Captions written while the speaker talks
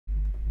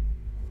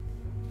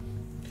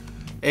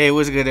Hey,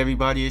 what's good,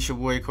 everybody? It's your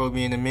boy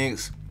Kobe in the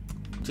mix.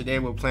 Today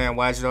we're playing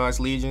Watch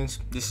Dogs Legions.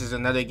 This is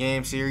another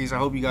game series. I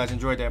hope you guys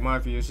enjoyed that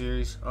Mafia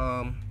series.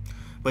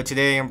 But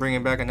today I'm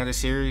bringing back another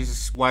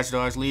series, Watch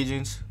Dogs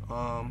Legions.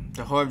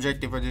 The whole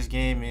objective of this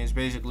game is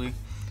basically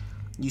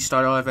you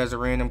start off as a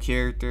random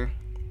character.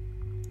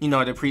 You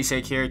know, the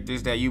preset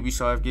characters that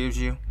Ubisoft gives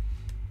you.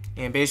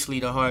 And basically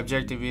the whole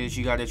objective is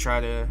you got to try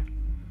to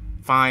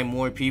find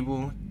more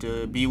people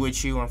to be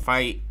with you and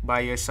fight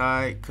by your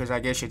side, because I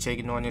guess you're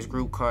taking on this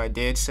group called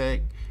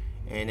DeadSec,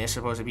 and it's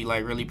supposed to be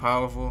like really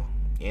powerful.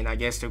 And I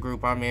guess the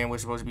group I'm in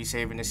was supposed to be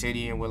saving the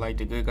city and we're like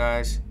the good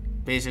guys,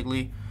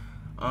 basically.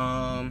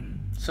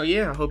 So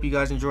yeah, I hope you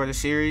guys enjoy the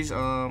series.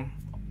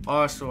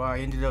 Also, I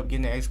ended up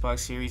getting the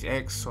Xbox Series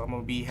X, so I'm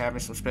gonna be having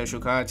some special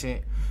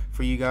content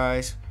for you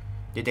guys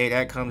the day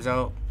that comes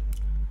out.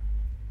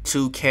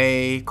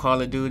 2K,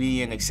 Call of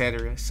Duty, and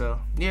etc. So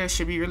yeah, it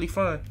should be really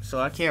fun. So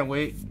I can't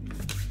wait.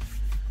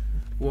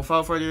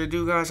 Without further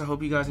ado, guys, I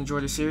hope you guys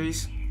enjoy the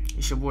series.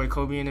 It's your boy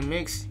Kobe in the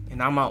mix,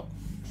 and I'm out.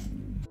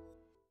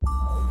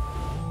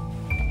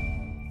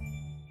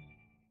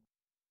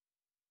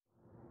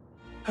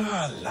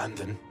 Ah,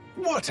 London.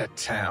 What a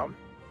town.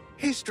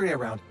 History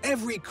around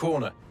every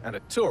corner, and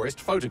a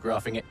tourist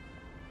photographing it.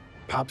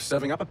 Pubs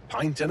serving up a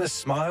pint and a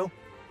smile.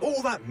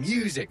 All that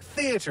music,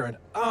 theatre and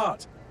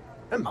art.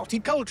 And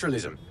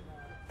multiculturalism.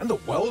 And the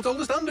world's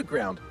oldest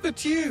underground, the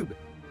Tube.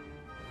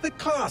 The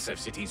class of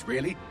cities,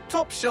 really.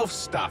 Top shelf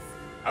stuff.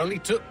 Only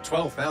took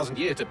 12,000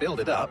 years to build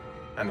it up,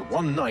 and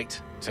one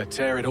night to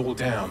tear it all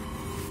down.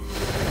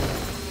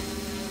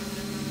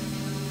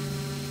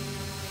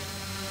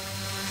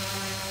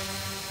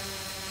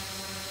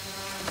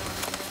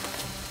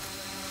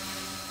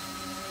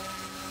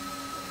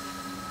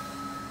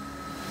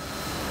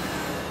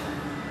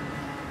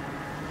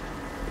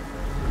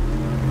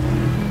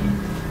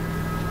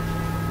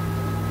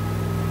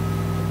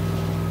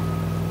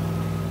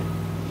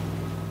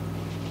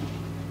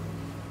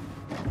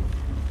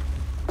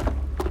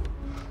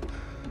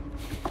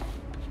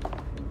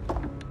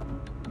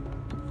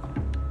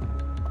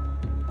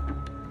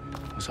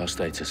 What's our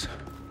status?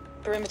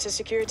 Perimeter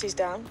security's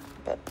down,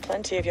 but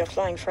plenty of your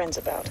flying friends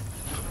about.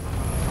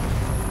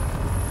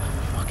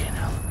 Fucking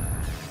hell.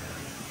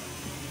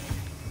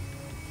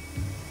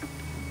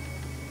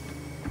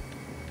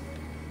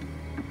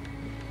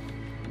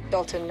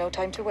 Dalton, no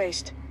time to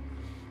waste.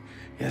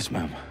 Yes,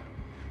 ma'am.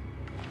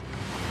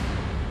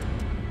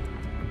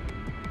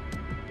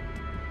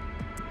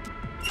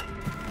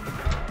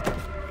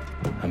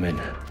 I'm in.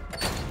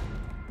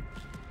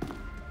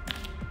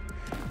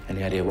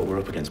 Any idea what we're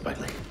up against,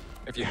 Bagley?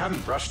 If you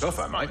haven't brushed off,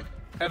 I might.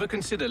 Ever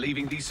consider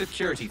leaving these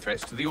security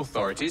threats to the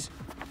authorities?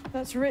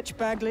 That's rich,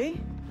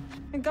 Bagley.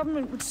 The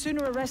government would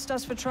sooner arrest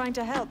us for trying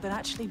to help than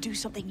actually do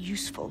something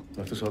useful. We'll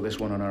have to sort this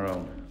one on our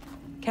own.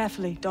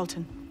 Carefully,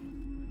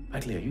 Dalton.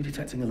 Bagley, are you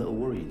detecting a little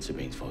worry in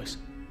Sabine's voice?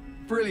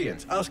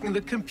 Brilliant. Asking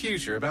the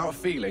computer about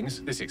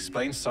feelings. This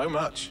explains so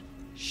much.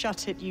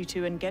 Shut it, you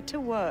two, and get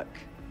to work.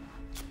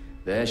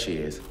 There she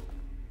is.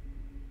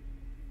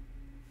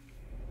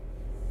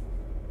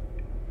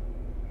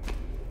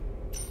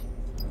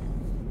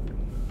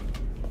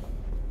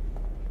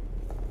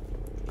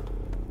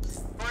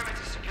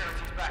 Perimeter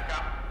security's back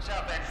up.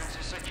 South entrance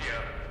is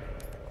secure.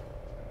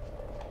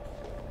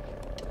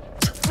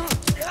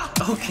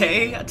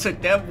 Okay, I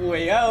took that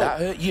boy out. That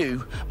hurt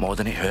you more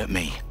than it hurt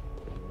me.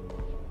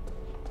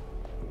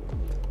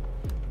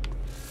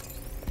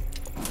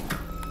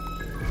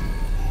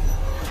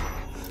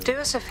 Do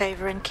us a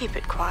favor and keep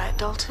it quiet,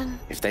 Dalton.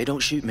 If they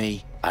don't shoot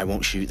me, I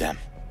won't shoot them.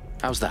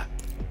 How's that?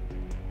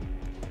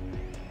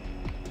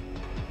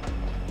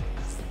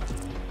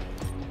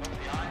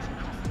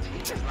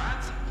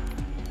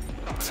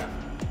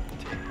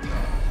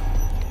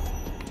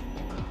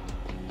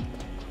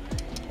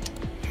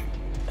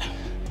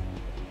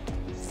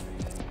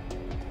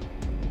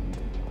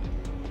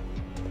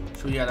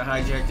 So we gotta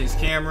hijack this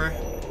camera.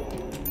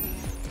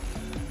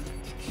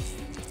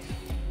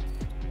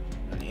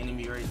 Got the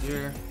enemy right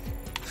there.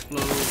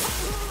 Explode.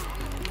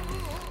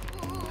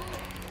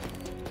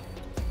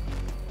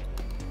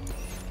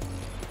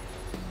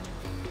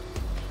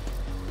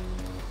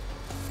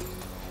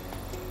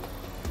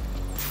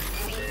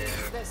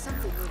 There's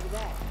something over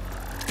there.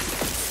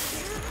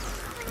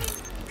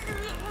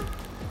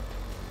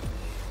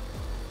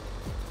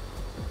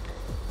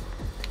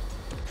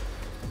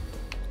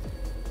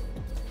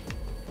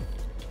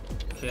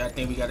 Okay, I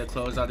think we gotta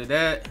close out of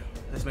that.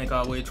 Let's make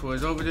our way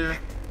towards over there.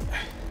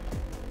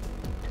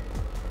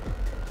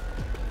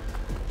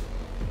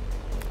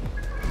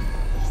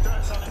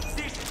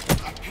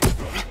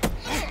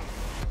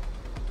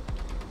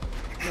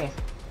 Come on.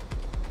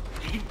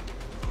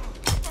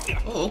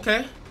 Oh,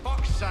 okay.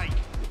 Fuck's sake.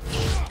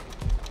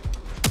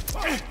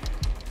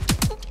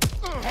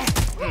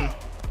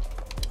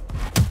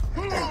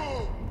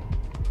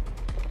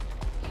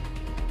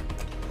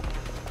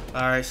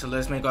 Alright, so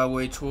let's make our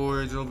way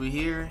towards over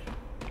here.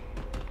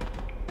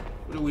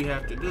 What do we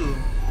have to do?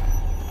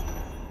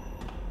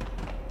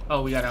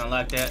 Oh, we gotta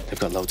unlock that. They've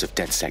got loads of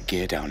DeadSec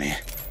gear down here.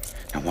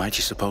 And why do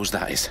you suppose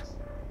that is?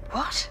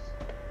 What?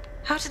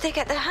 How did they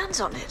get their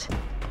hands on it?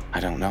 I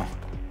don't know.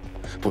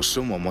 But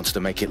someone wants to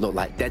make it look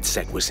like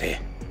DedSec was here.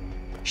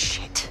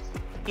 Shit.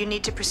 You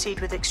need to proceed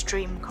with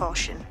extreme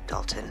caution,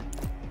 Dalton.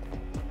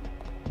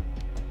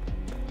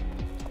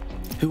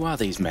 Who are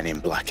these men in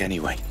black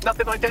anyway?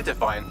 Nothing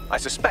identifying. I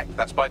suspect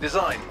that's by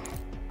design.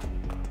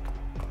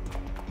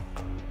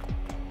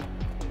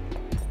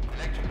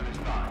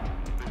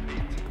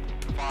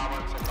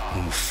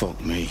 Oh, fuck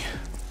me.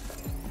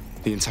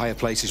 The entire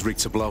place is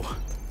rigged to blow.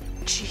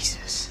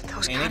 Jesus,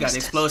 those Man, they got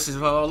canisters.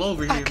 explosives all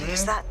over here, Bagley, man.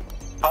 is that...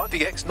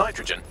 RDX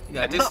nitrogen. You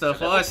got this Enough stuff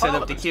to all level set up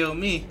to Parliament. kill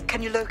me.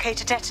 Can you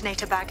locate a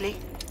detonator, Bagley?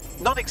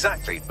 Not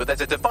exactly, but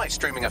there's a device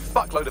streaming a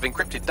fuckload of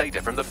encrypted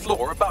data from the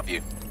floor above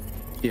you.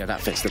 Yeah,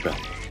 that fits the bill.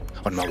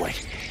 On my way.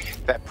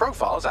 Their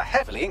profiles are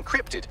heavily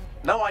encrypted.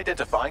 No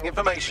identifying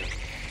information.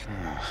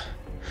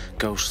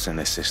 Ghosts in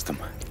this system.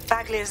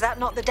 Bagley, is that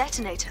not the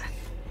detonator?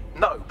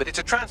 No, but it's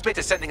a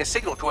transmitter sending a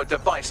signal to a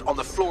device on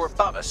the floor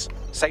above us.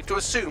 Safe to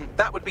assume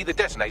that would be the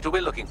detonator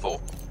we're looking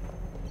for.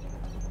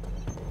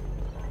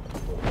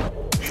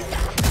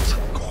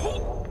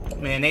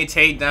 Man, they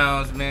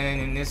takedowns, man,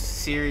 in this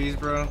series,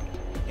 bro.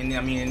 And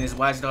I mean, in this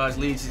Watch Dogs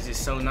Legion is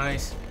just so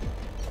nice.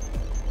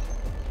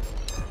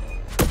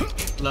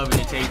 Loving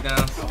the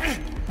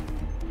takedowns.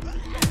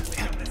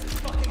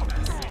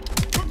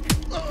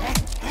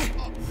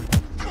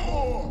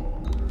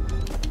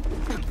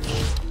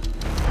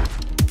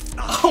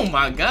 Oh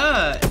my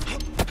god.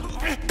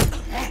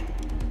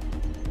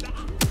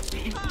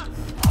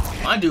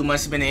 My dude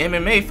must have been an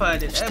MMA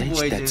fighter. That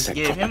boy just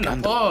gave him the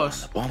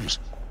pause. Bombs.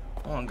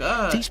 Oh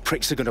god. These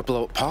pricks are gonna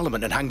blow up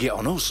Parliament and hang it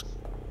on us.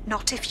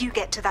 Not if you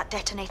get to that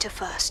detonator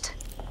first.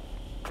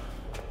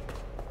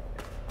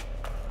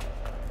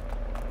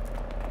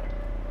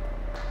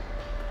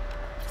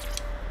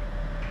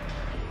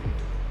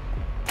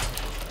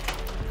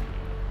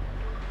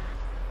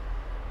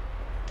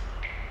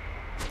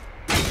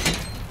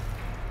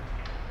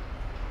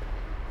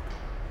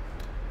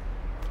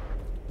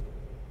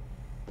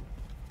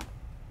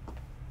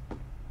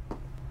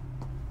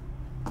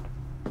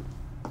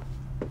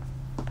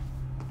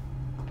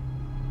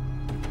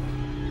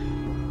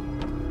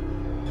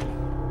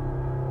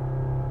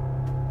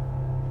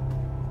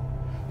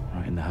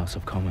 In the House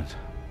of Commons.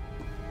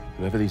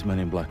 Whoever these men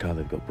in black are,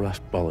 they've got brass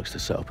bollocks to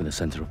set up in the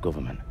centre of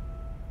government.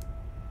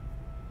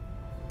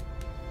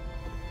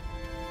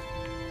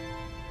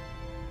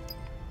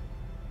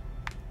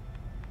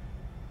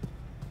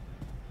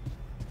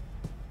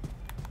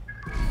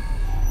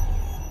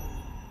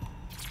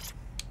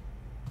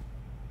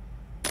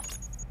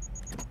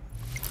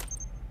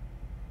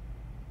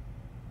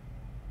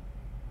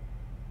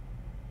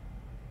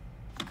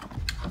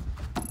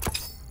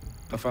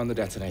 I found the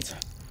detonator.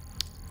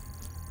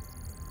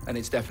 And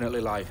it's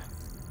definitely live.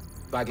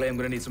 Bagley, I'm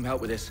gonna need some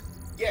help with this.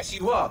 Yes,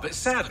 you are, but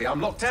sadly I'm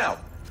locked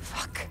out.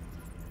 Fuck.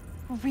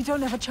 Well, we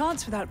don't have a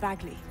chance without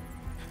Bagley.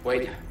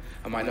 Wait,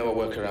 I might know a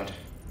workaround.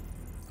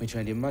 We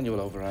trained in manual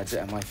overrides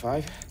at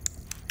MI5.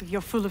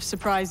 You're full of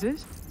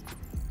surprises.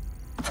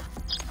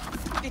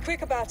 Be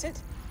quick about it.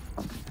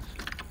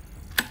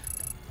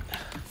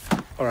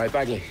 All right,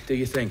 Bagley, do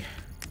your thing.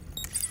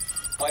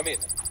 I'm in.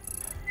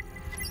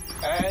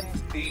 And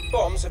the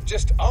bombs have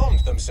just armed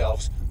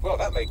themselves. Well,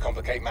 that may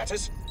complicate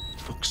matters.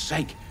 Fuck's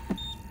sake.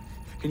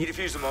 Can you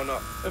defuse them or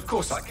not? Of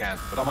course I can,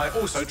 but I might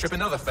also trip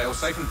another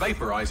failsafe and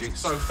vaporize you,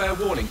 so fair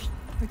warning.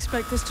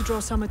 Expect this to draw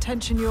some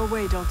attention your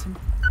way, Dalton.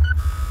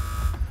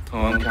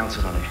 Oh, I'm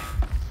counting on it.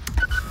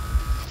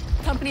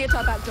 Company at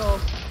our back door.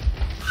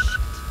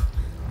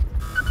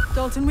 Shit.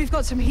 Dalton, we've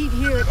got some heat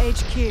here at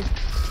HQ.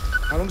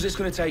 How long is this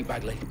gonna take,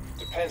 Bagley?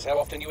 Depends how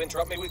often you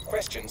interrupt me with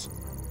questions.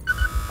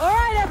 All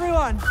right,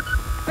 everyone.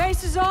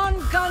 Faces on,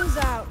 guns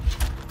out.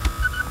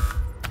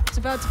 It's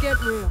about to get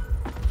real.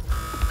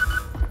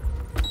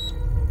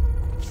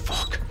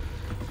 Fuck.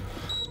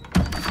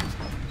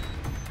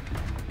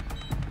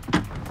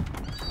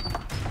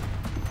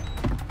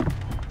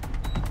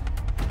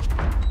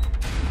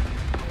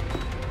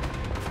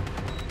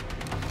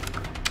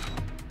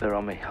 They're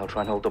on me. I'll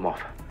try and hold them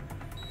off.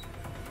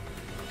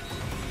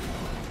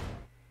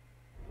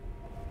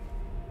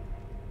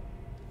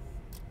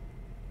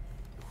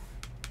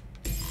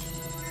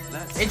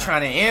 They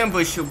trying to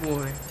ambush your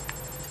boy.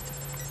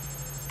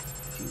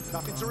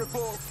 Nothing to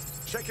report.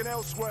 Checking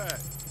elsewhere.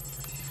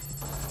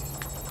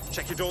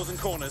 Check your doors and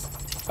corners.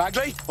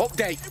 Bagley,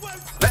 update.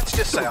 Let's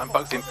just say I'm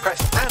both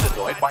impressed and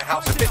annoyed by how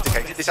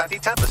sophisticated this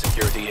anti-tamper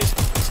security is.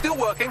 Still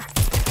working.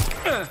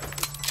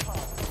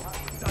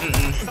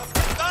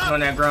 On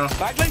that ground.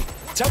 Bagley,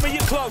 tell me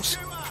you're close.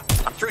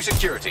 I'm through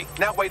security,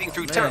 now wading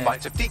through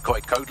terabytes of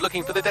decoy code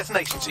looking for the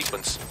detonation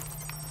sequence.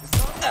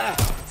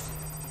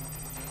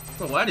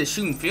 Bro, why does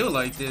shooting feel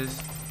like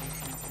this?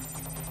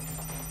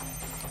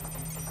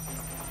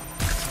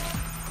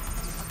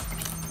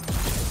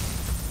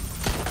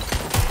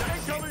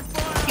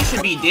 He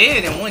should be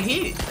dead in one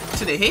hit.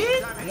 To the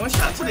head? One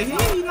shot to the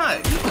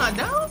head? He's not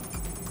down?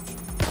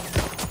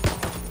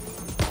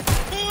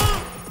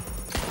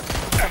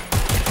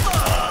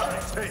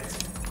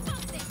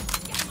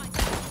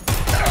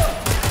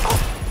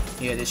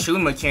 Yeah, the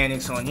shooting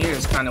mechanics on here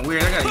is kind of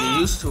weird. I gotta get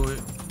used to it.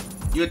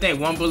 You'd think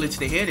one bullet to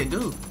the head, it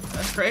do.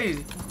 That's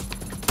crazy.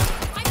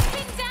 I'm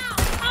pinned down.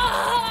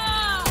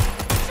 Ah!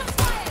 Shots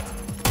fired.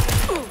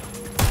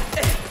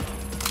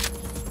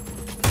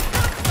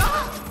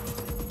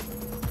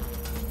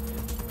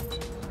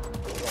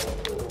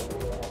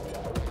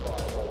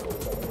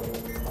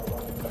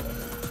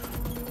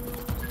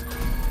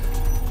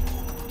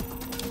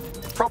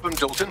 Problem,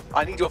 Dalton.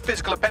 I need your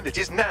physical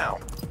appendages now.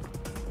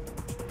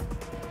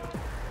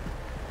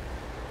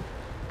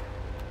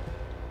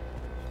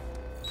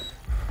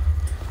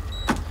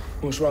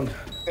 What's wrong?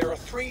 There are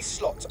 3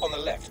 slots on the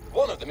left.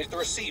 One of them is the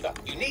receiver.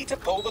 You need to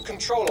pull the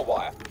controller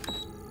wire.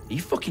 Are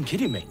you fucking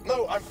kidding me?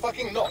 No, I'm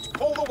fucking not.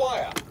 Pull the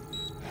wire.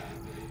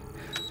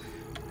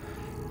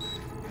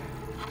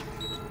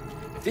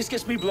 If this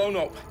gets me blown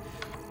up.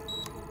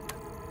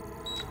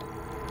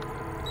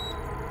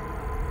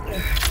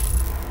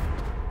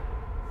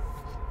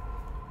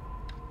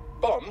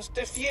 Bombs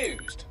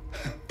defused.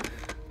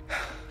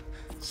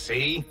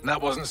 See?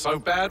 That wasn't so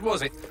bad,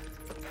 was it?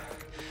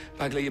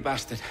 Bagley, you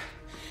bastard.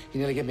 You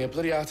nearly gave me a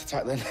bloody heart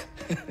attack then.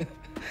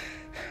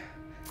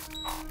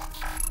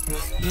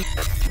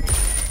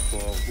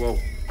 Whoa.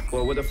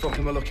 What the fuck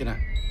am I looking at?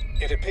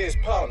 It appears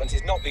Parliament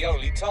is not the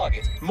only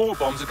target. More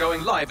bombs are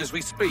going live as we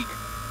speak.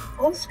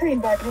 On screen,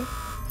 Bagley.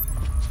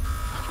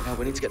 Fucking hell,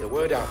 we need to get the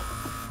word out.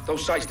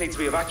 Those sites need to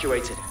be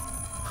evacuated.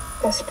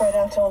 They're spread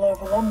out all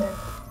over London.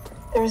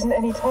 There isn't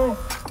any time.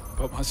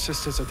 But my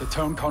sister's at the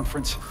Tone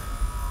Conference.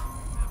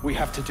 We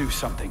have to do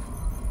something.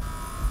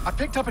 I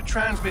picked up a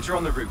transmitter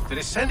on the roof that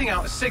is sending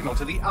out a signal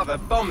to the other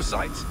bomb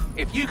sites.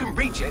 If you can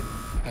reach it...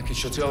 I can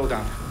shut it all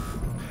down.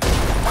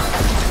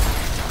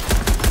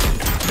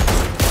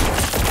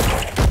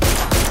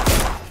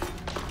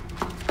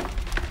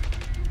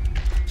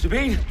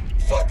 Sabine!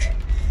 Fuck!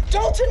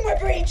 Dalton, we're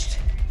breached!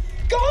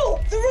 Go!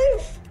 The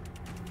roof!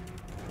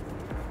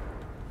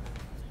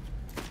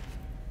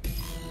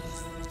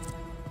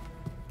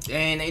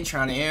 Dang, they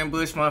trying to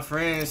ambush my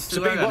friends too.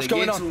 Sabine, I what's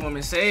gotta going get on? to them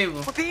and save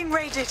them. We're being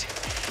raided.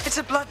 It's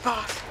a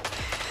bloodbath.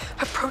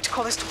 Her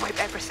protocol is to wipe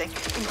everything,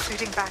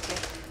 including Bagley.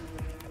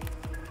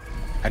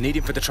 I need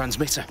him for the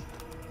transmitter.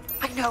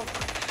 I know,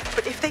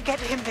 but if they get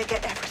him, they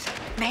get everything.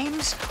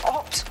 Names,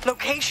 ops,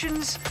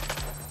 locations.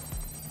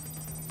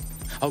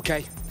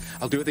 Okay,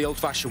 I'll do it the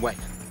old-fashioned way.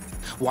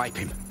 Wipe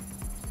him.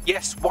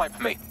 Yes,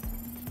 wipe me.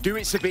 Do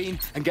it, Sabine,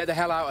 and get the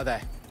hell out of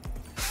there.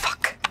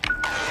 Fuck.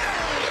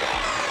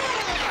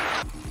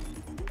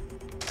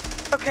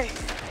 Okay,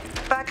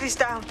 Bagley's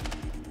down.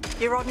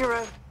 You're on your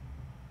own.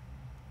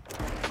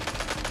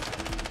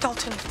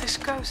 Dalton, if this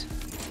goes...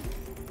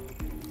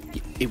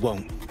 It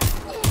won't.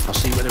 I'll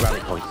see you at the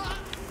rally point.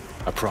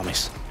 I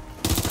promise.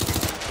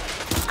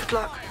 Good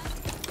luck.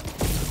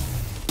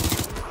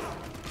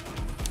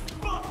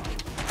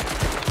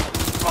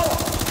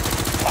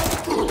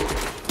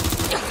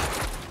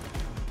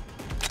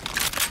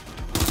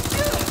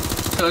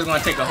 So it's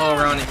gonna take a whole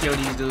round to kill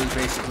these dudes,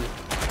 basically.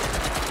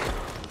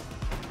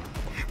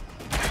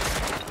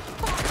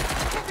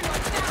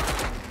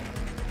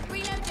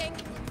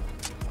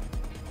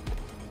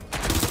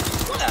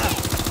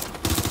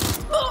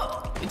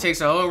 It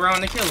takes a whole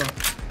round to kill him.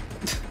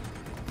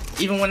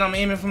 Even when I'm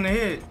aiming from the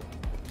head.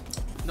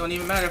 Don't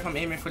even matter if I'm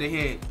aiming for the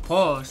head.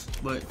 Pause.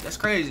 But that's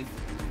crazy.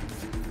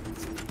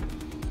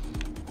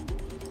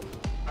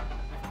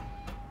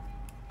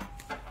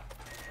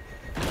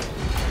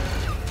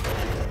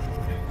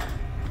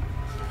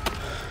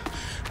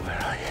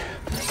 Where are you?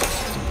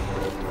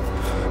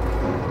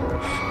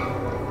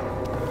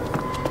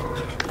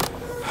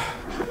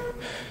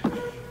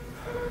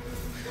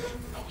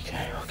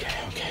 Okay.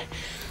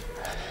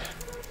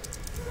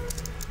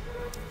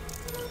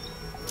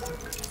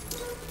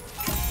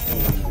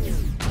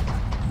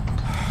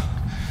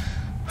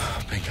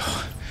 Bingo.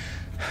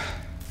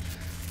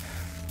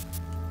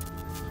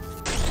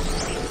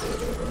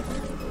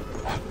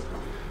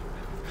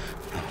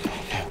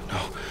 No.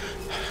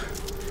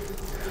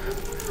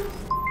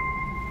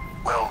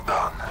 Well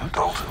done,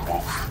 Dalton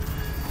Wolf.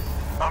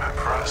 I'm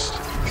impressed.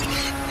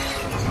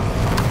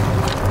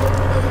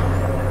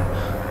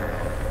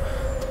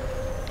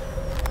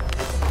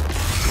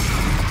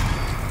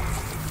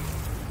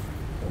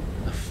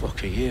 The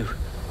fuck are you?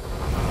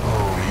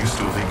 Oh, you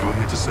still think you're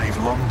here to save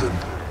London?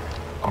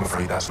 I'm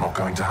afraid that's not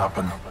going to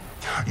happen.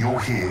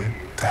 You're here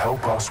to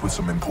help us with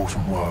some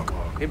important work.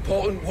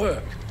 Important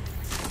work.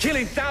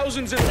 Killing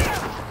thousands of...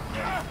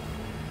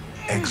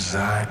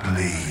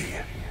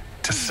 Exactly.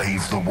 To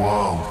save the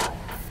world.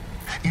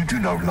 You do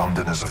know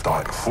Londoners have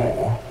died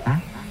before, hmm?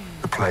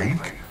 The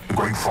plague, the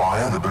Great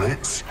Fire, the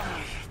Blitz.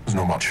 It's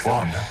not much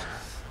fun.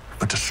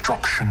 But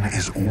destruction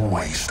is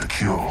always the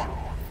cure.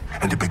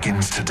 And it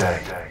begins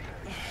today.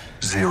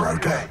 0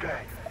 day.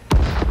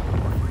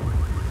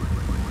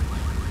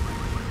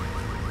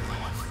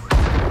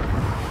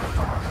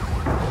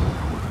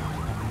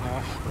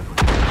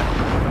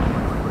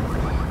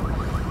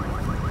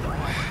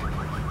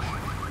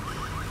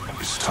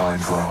 It's time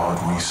for a hard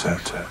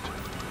reset.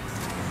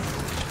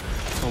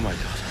 Oh my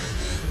God.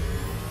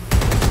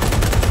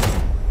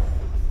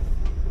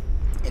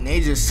 And they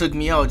just took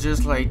me out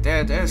just like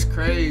that. That's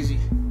crazy.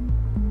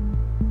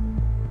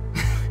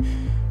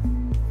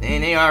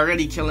 And they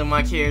already killing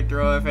my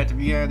character off at the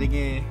beginning of the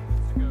game.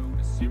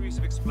 A series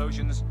of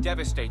explosions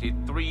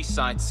devastated 3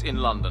 sites in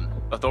London.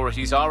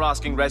 Authorities are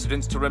asking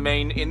residents to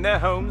remain in their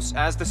homes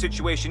as the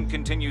situation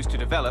continues to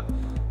develop.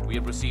 We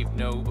have received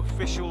no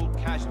official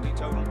casualty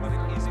total, but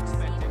it is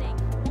expected.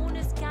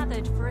 Mourners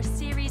gathered for a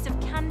series of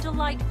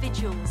candlelight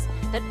vigils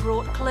that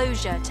brought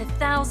closure to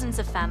thousands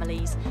of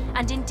families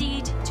and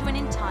indeed to an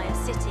entire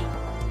city.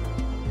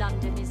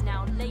 London is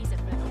now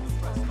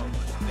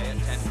laser-focused. Day at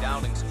 10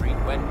 Downing Street,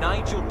 where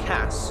Nigel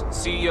Cass,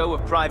 CEO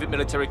of private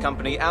military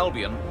company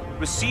Albion,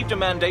 received a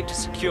mandate to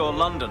secure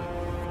London.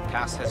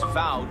 Cass has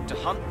vowed to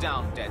hunt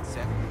down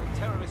DedSec, a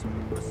terrorist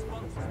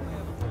response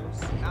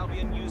force.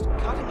 Albion used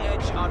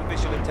cutting-edge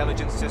artificial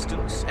intelligence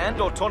systems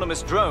and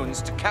autonomous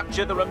drones to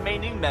capture the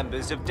remaining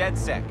members of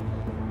DedSec.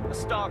 A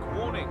stark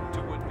warning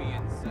to would-be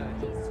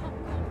insurgents. Top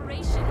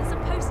corporations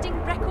are posting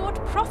record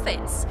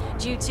profits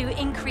due to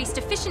increased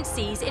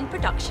efficiencies in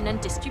production and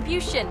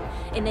distribution,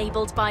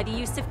 enabled by the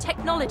use of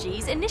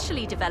technologies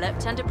initially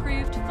developed and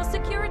approved for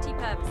security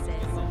purposes.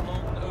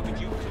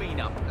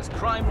 Cleanup as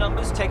crime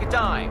numbers take a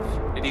dive.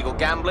 Illegal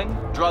gambling,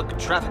 drug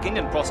trafficking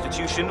and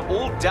prostitution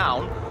all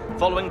down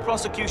following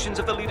prosecutions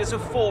of the leaders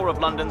of 4 of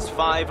London's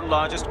 5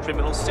 largest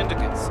criminal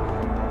syndicates.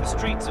 The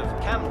streets of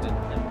Camden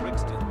and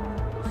Brixton.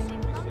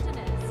 Reminding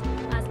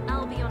Londoners, as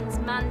Albion's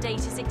mandate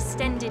is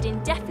extended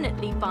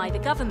indefinitely by the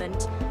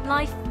government,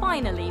 life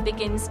finally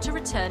begins to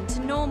return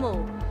to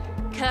normal.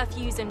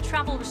 Curfews and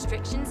travel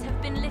restrictions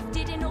have been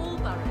lifted in all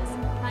boroughs,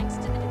 thanks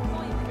to the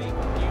deployment.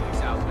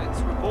 News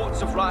outlets,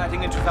 reports of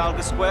rioting in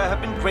Trafalgar Square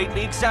have been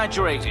greatly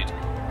exaggerated,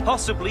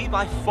 possibly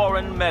by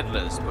foreign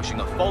meddlers pushing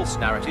a false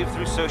narrative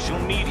through social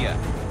media.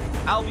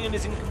 Albion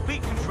is in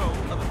complete control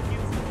of a few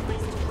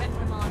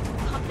reprimand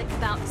the public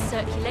about the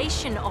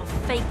circulation of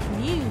fake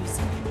news,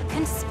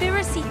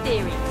 conspiracy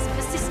theories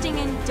persisting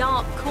in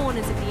dark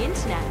corners of the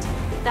internet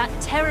that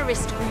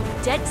terrorist group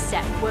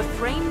DedSec were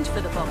framed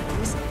for the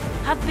bombings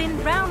have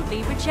been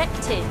roundly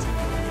rejected.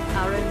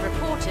 Our own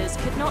reporters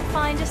could not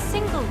find a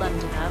single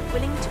Londoner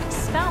willing to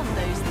expound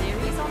those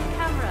theories on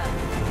camera.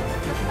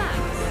 The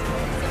facts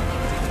simply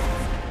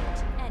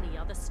don't any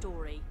other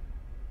story.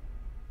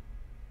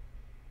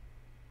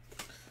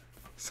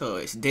 So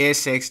it's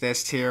DedSec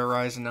that's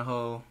terrorizing the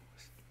whole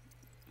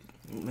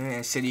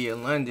city of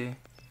London.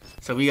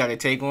 So we gotta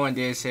take on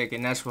DedSec,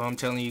 and that's what I'm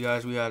telling you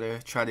guys. We gotta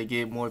try to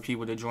get more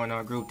people to join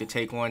our group to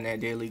take on that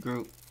daily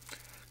group.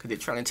 Cause they're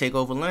trying to take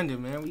over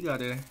London, man. We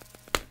gotta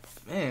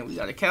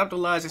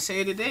capitalize and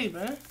save the day,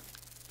 man.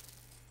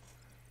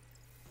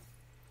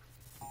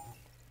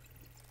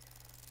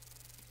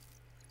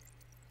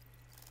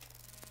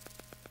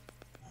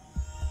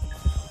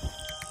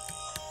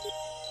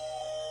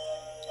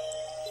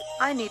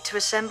 I need to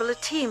assemble a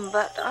team,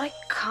 but I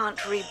can't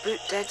reboot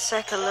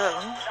DedSec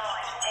alone.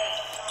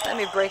 Let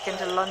me break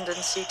into London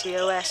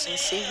CTOS and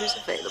see who's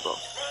available.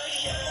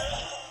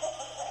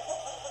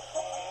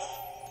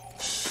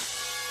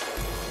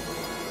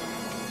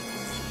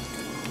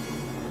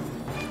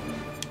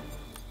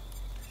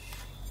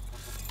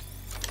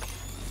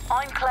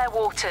 I'm Claire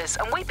Waters,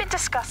 and we've been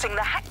discussing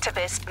the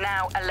hacktivist,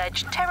 now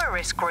alleged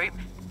terrorist group,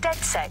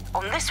 DedSec,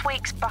 on this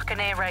week's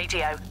Buccaneer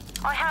Radio.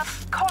 I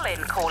have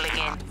Colin calling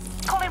in.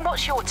 Colin,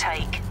 what's your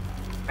take?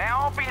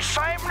 Now, I've been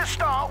saying from the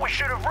start we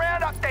should have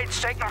rounded up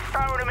DedSec and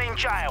thrown them in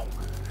jail.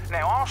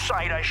 Now, I'll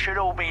say they should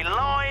all be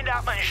lined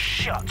up and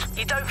shot.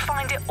 You don't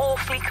find it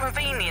awfully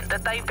convenient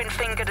that they've been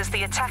fingered as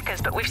the attackers,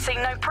 but we've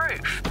seen no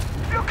proof?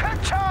 Look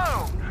at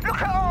Tone!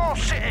 Look at our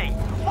city!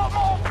 What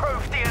more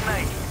proof do you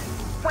need?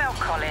 Well,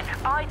 Colin,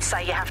 I'd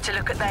say you have to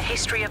look at their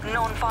history of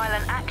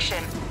non-violent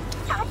action.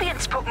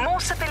 Albion's put more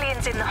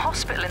civilians in the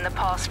hospital in the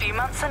past few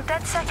months than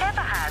DedSec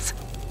ever has.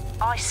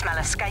 I smell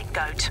a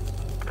scapegoat.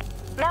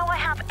 Now I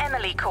have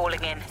Emily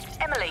calling in.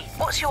 Emily,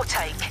 what's your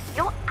take?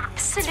 You're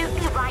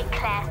absolutely right,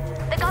 Claire.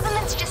 The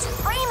government's just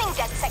framing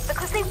DedSec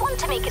because they want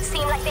to make it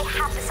seem like they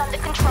have this under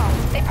control.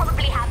 They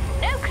probably have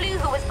no clue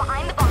who was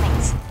behind the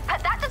bombings.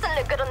 But that doesn't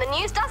look good on the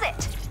news, does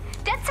it?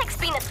 DedSec's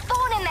been a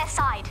thorn in their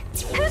side.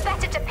 Who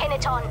better to pin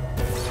it on?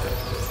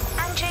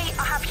 Angie,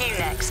 I have you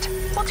next.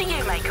 What do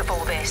you make of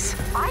all this?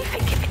 I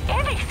think, if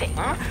anything,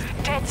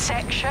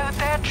 DedSec showed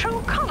their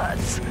true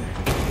colours.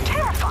 It's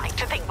terrifying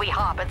to think we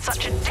harboured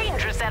such a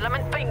dangerous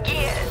element for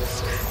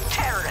years.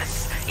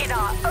 Terrorists in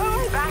our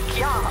own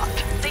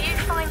backyard. Do you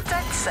find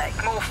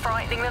DedSec more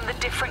frightening than the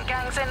different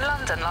gangs in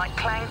London, like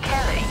Clan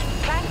Kelly?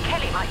 Clan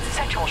Kelly might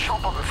set your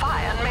shop on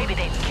fire and maybe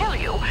they'd kill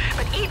you,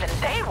 but even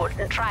they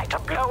wouldn't try to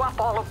blow up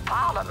all of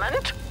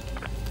Parliament.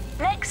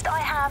 Next, I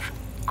have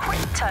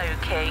Crypto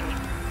King.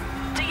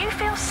 Do you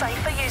feel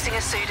safer using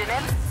a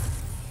pseudonym?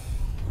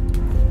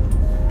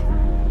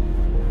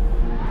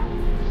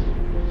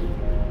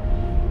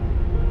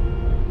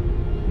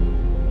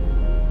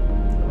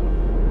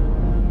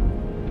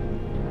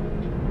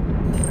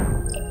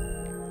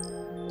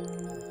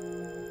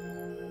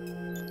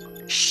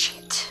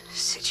 Shit.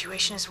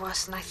 Situation is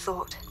worse than I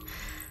thought.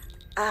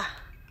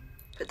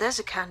 But there's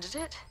a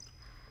candidate.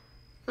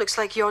 Looks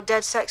like you're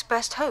DedSec's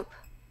best hope.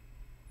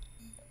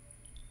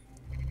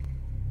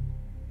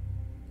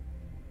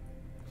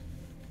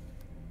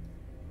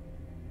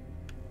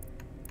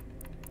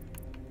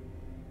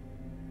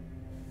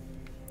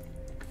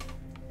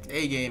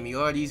 They gave me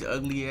all these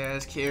ugly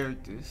ass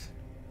characters.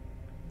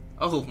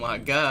 Oh my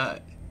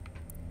god.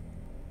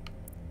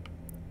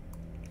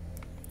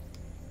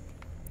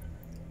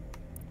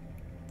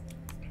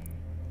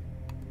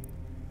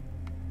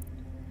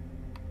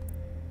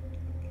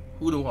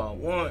 Who do I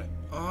want?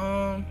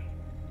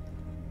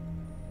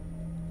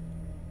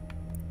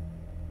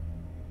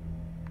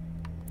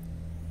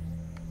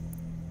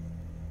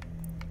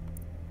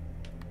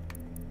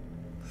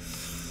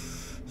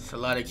 It's a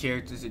lot of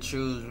characters to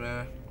choose,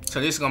 man. So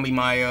this is gonna be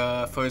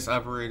my first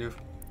operative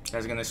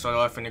that's gonna start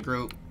off in the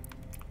group.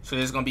 So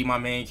this is gonna be my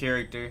main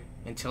character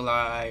until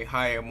I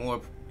hire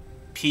more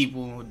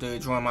people to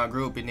join my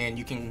group, and then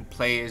you can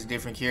play as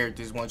different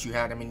characters once you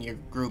have them in your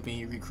group and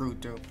you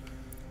recruit them.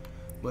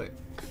 But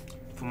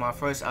for my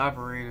first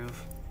operative,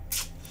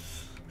 what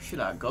should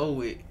I go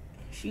with?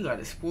 She got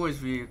a sports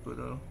vehicle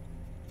though.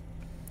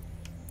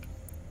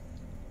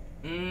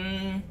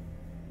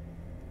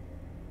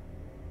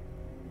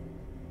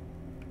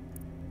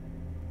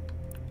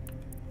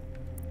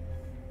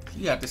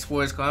 She got the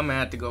sports car. I'm gonna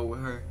have to go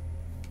with her,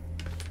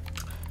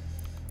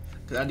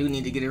 cause I do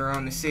need to get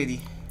around the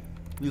city.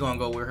 We gonna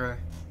go with her.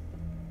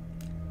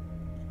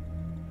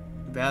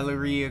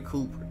 Valeria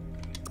Cooper.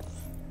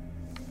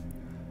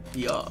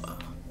 Yeah.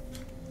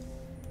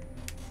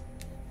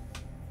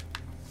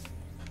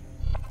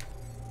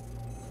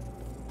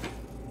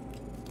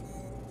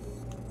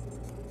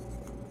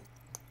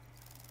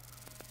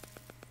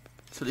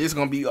 So this is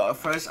gonna be our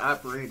first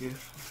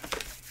operative.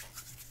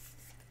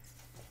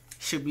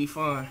 Should be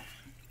fun.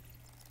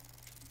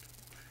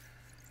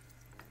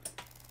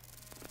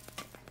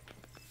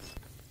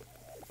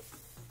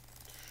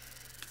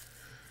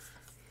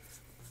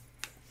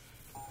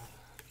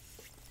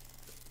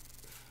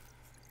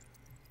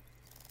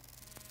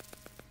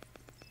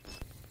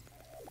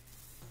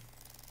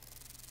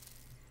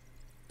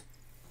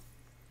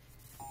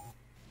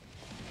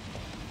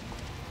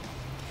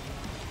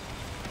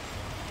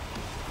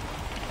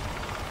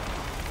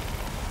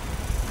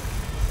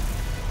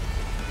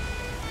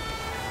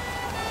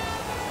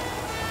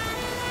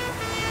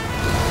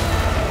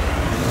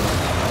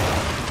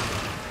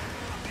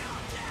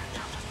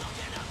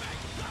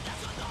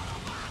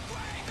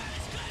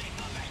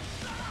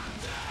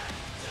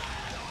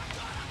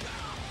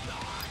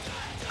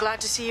 Glad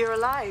to see you're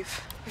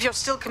alive. If you're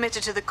still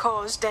committed to the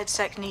cause,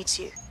 DedSec needs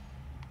you.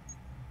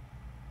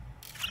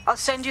 I'll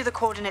send you the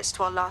coordinates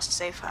to our last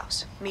safe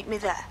house. Meet me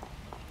there.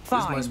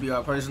 Fine. This must be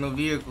our personal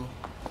vehicle.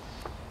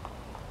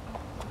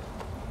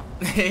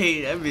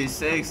 Hey, that bitch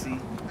sexy.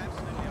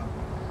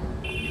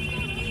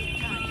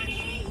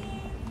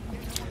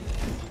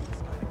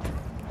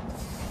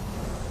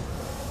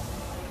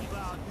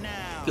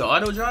 Yo,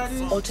 auto drive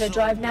this? Auto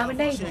drive now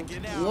enabled.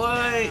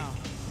 What?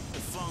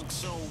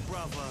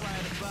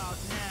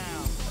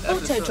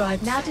 Auto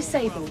drive now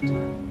disabled.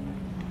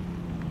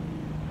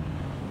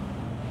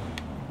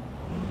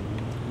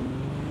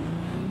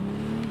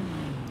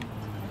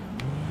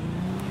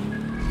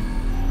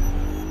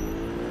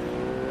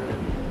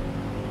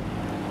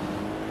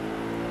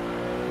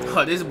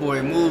 Oh, this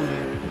boy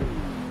moving.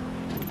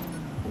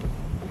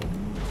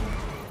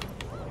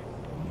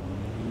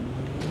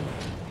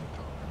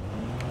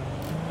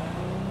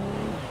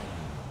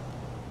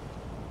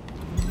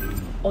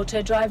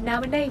 Auto drive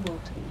now enabled.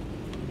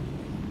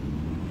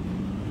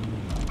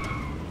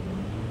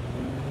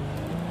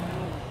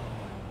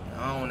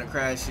 I don't want to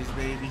crash this,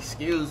 baby.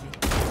 Excuse me.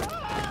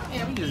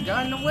 Damn, we just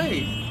got in the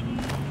way.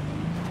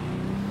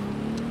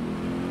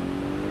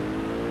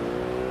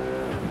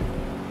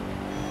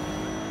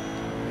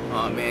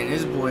 Oh man,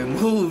 this boy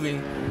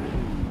moving.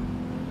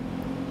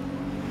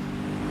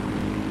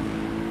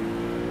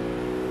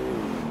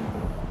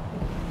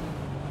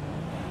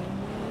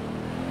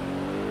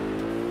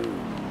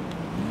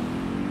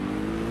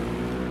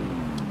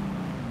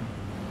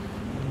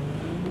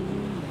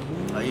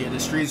 Oh yeah, the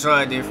streets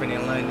are different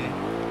in London.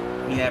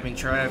 We having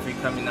traffic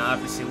coming the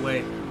opposite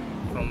way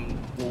from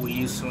what we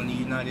used to in the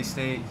United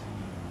States.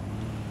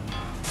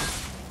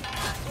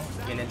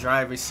 And the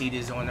driver's seat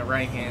is on the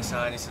right-hand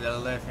side instead of the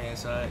left-hand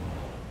side.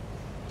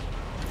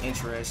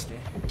 Interesting.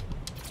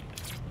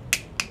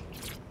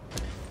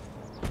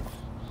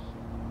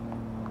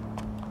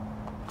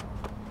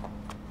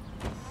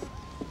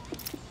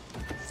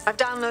 I've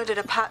downloaded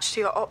a patch to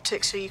your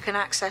optics so you can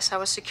access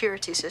our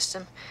security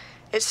system.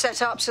 It's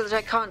set up so that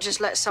I can't just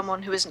let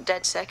someone who isn't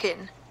DedSec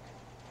in.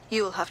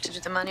 You'll have to do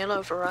the manual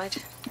override.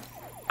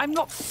 I'm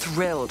not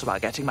thrilled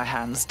about getting my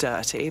hands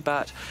dirty,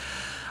 but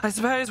I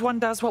suppose one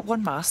does what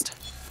one must.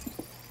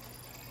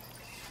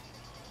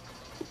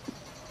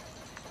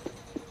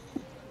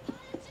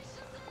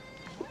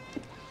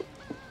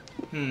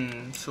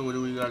 So what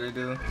do we gotta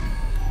do?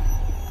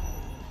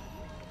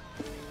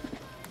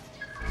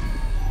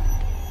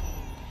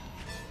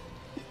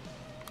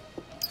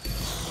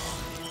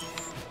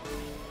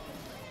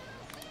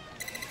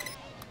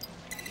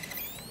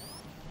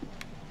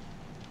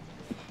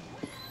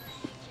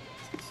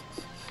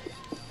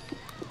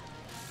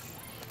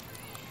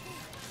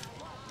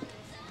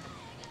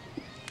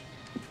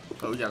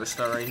 Oh, we gotta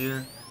start right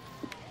here.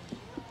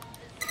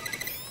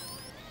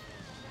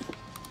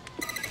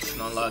 Just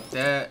unlock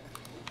that.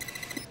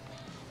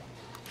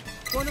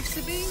 One of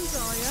Sabine's,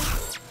 are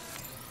you?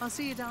 I'll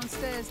see you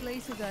downstairs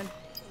later then.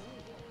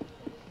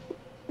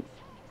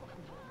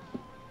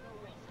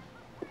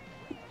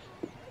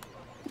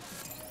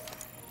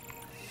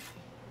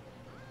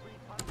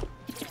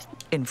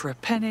 In for a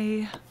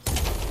penny.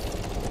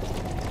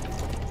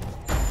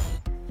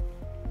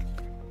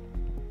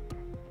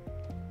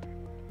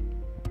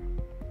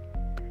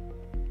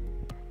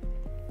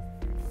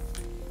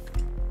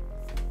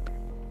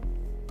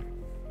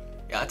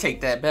 Yeah, I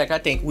take that back. I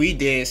think we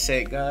dead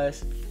set,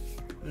 guys.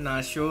 I'm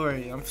not sure.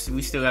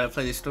 We still gotta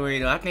play the story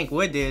though. I think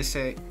we're dead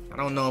set. I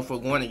don't know if we're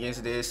going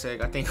against dead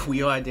set. I think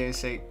we are dead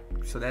set.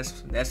 So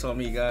that's on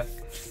me, guys.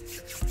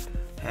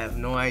 I have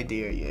no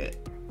idea yet.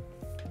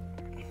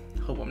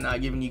 Hope I'm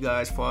not giving you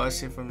guys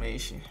false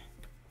information.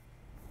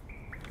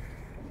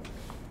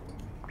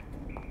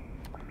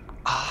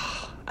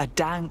 Ah, a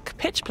dank,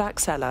 pitch-black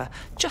cellar.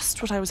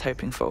 Just what I was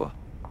hoping for.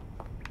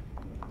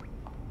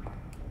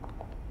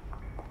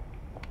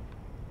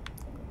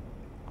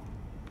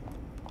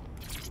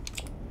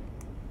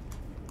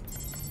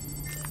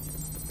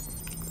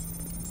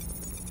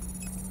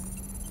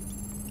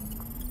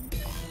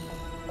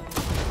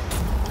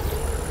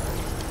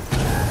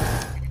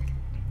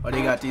 Oh,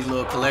 they got these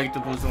little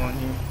collectibles on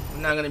here.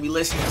 I'm not gonna be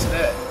listening to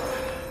that.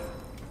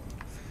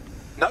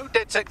 No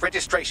DedSec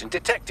registration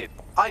detected.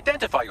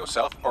 Identify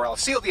yourself or I'll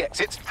seal the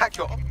exits, hack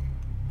your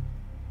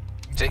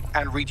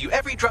and read you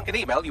every drunken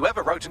email you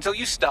ever wrote until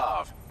you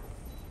starve.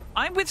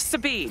 I'm with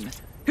Sabine.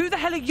 Who the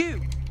hell are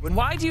you? And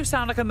why do you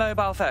sound like a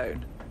mobile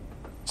phone?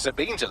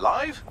 Sabine's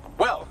alive?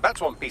 Well, that's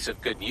one piece of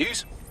good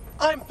news.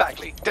 I'm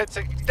Bagley,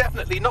 DedSec's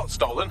definitely not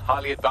stolen,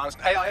 highly advanced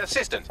AI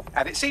assistant,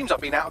 and it seems I've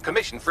been out of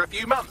commission for a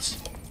few months.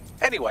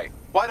 Anyway,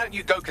 why don't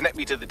you go connect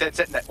me to the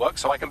DedSec network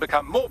so I can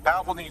become more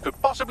powerful than you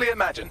could possibly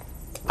imagine?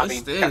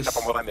 Catch up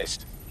on what I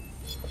missed.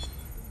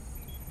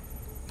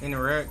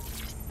 Interact.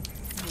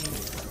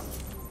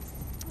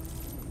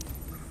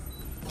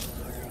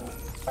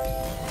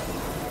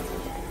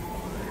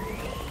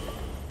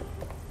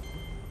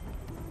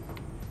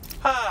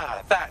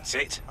 Ah, that's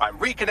it. I'm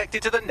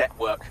reconnected to the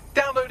network.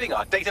 Downloading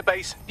our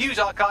database, news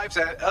archives,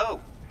 and... Oh.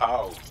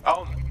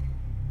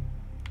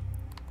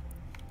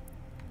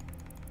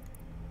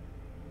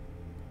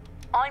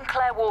 I'm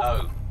Claire Wolf.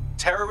 Oh.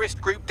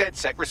 Terrorist group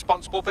DedSec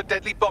responsible for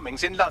deadly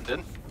bombings in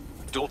London.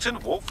 Dalton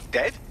Wolf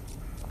dead?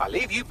 I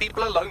leave you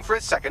people alone for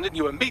a second and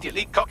you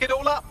immediately cock it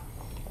all up.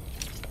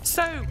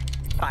 So,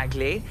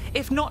 Bagley,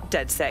 if not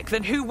DedSec,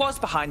 then who was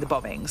behind the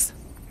bombings?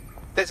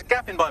 There's a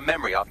gap in my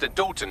memory after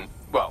Dalton,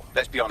 well,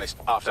 let's be honest,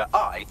 after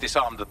I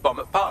disarmed the bomb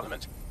at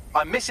Parliament.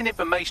 I'm missing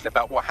information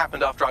about what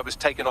happened after I was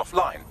taken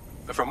offline.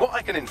 But from what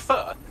I can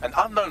infer, an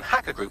unknown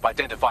hacker group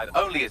identified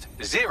only as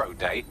Zero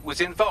Day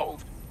was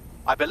involved.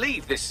 I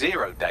believe this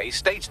Zero Day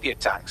staged the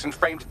attacks and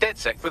framed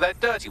DedSec for their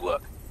dirty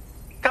work.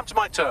 Come to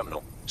my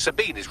terminal.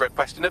 Sabine is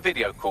requesting a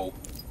video call.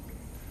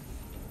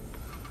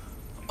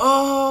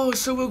 Oh,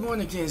 so we're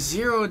going against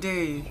Zero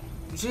Day.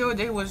 Zero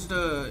Day was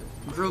the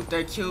group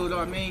that killed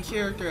our main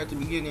character at the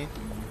beginning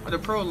of the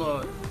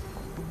prologue.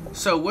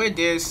 So we're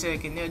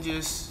DedSec and they're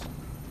just...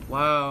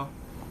 Wow.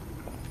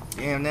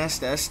 Damn,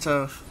 that's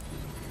tough.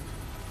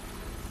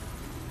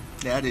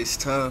 That is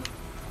tough.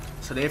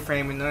 So they're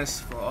framing us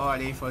for all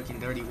they fucking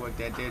dirty work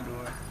that they're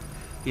doing.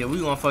 Yeah, we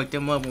gonna fuck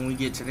them up when we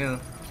get to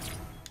them.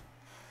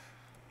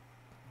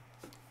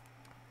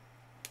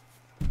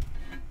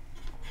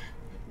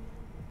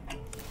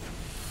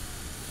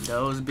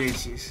 Those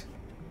bitches.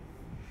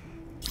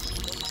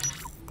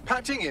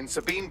 Patching in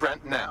Sabine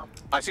Brandt now.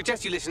 I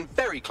suggest you listen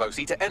very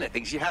closely to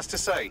anything she has to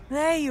say.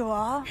 There you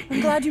are. I'm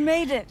glad you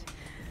made it.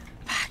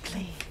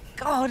 Bagley.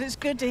 God, it's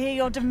good to hear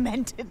your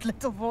demented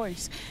little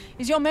voice.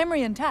 Is your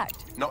memory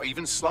intact? Not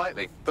even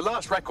slightly. The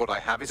last record I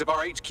have is of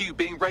our HQ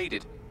being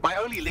raided. My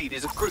only lead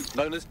is a group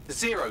known as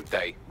Zero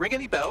Day. Ring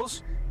any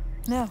bells?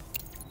 No.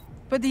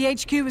 But the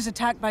HQ was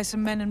attacked by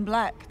some men in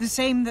black, the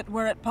same that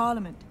were at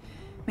Parliament.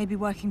 Maybe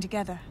working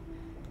together.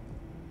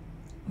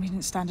 We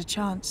didn't stand a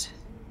chance.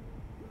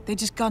 They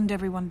just gunned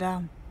everyone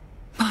down.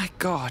 My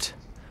God.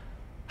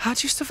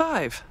 How'd you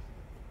survive?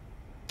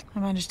 I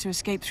managed to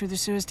escape through the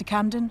sewers to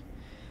Camden.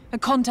 A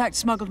contact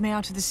smuggled me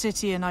out of the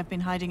city, and I've been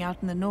hiding out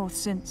in the north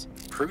since.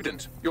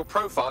 Prudent. Your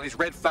profile is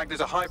red flagged as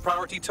a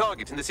high-priority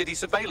target in the city's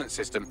surveillance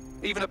system.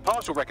 Even a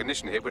partial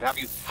recognition here would have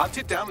you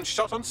hunted down and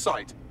shot on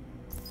sight.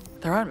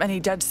 There aren't many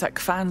DedSec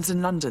fans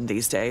in London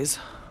these days.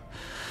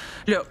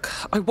 Look,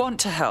 I want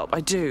to help,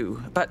 I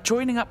do, but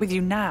joining up with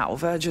you now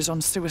verges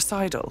on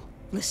suicidal.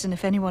 Listen,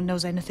 if anyone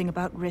knows anything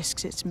about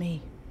risks, it's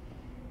me.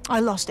 I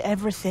lost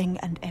everything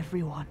and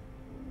everyone.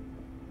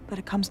 But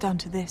it comes down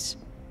to this.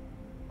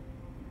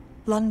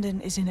 London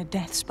is in a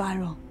death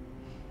spiral.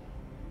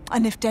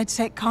 And if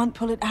DedSec can't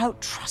pull it out,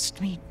 trust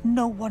me,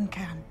 no one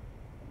can.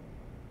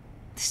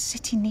 The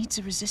city needs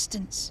a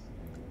resistance.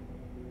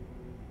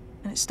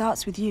 And it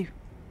starts with you.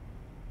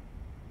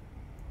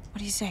 What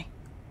do you say?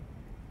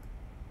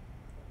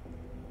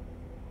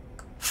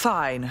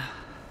 Fine.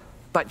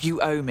 But you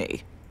owe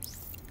me.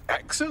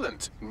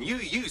 Excellent. New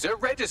user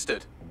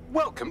registered.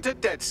 Welcome to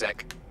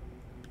DedSec.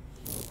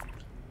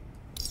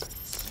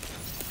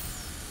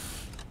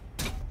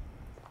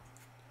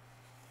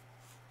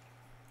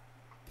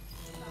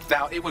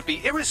 Now, it would be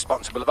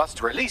irresponsible of us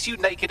to release you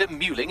naked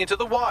and mewling into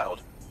the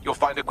wild. You'll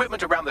find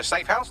equipment around the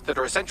safe house that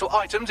are essential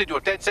items in your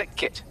DedSec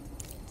kit.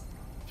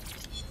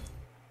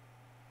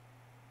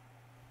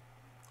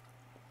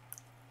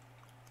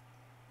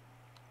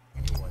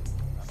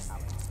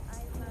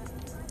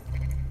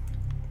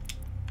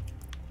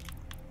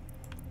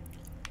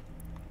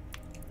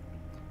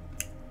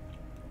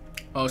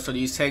 Oh, so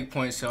these tech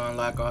points to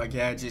unlock our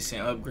gadgets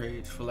and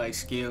upgrades for like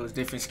skills,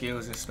 different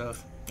skills and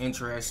stuff.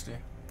 Interesting.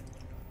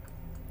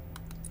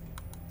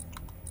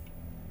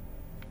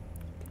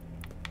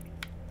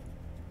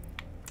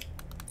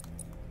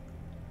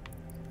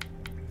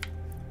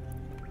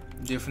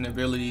 Different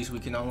abilities we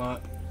can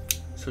unlock.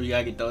 So you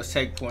gotta get those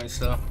tech points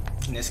though.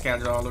 And they're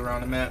scattered all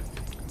around the map.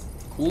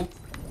 Cool.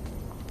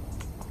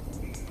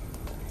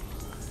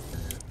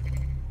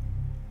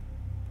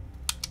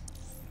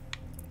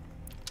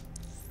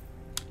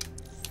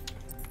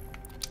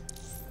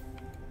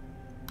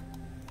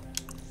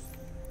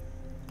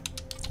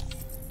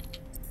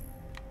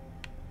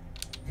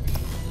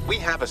 We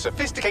have a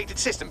sophisticated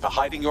system for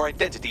hiding your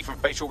identity from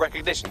facial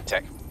recognition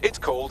tech. It's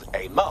called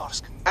a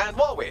mask. And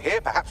while we're here,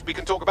 perhaps we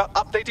can talk about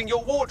updating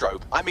your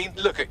wardrobe. I mean,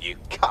 look at you.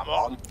 Come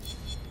on.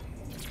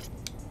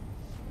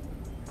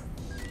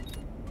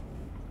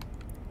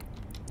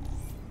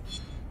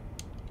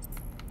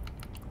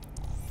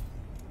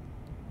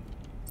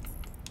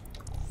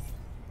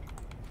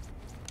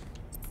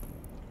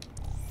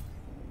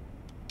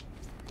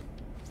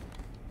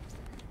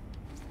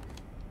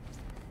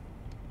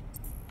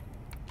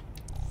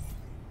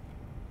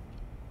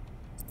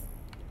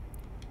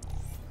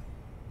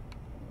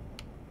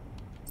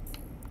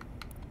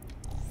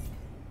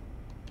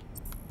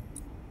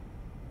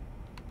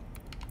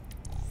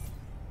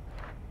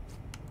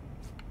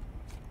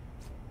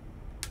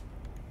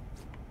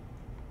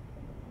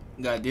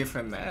 Got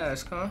different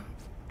masks, huh?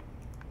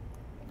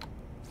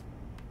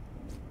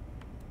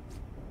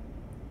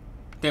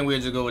 Think we'll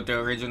just go with the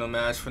original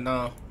mask for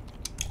now.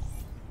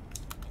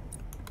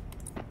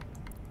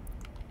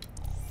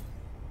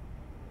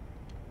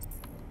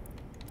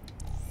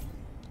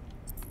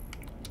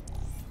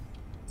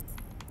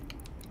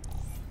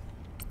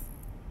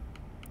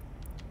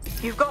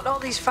 You've got all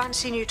these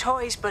fancy new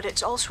toys, but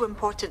it's also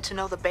important to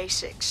know the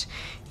basics.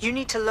 You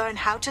need to learn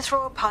how to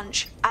throw a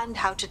punch and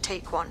how to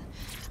take one.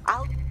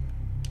 Albion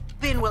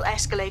will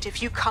escalate if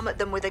you come at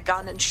them with a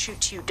gun and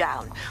shoot you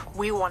down.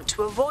 We want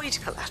to avoid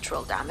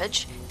collateral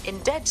damage. In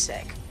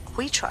DedSec,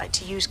 we try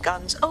to use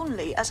guns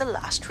only as a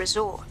last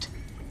resort.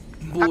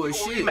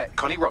 Bullshit. We met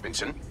Connie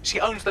Robinson. She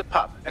owns the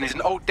pub and is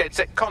an old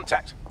DedSec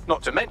contact,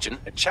 not to mention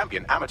a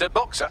champion amateur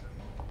boxer.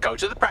 Go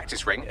to the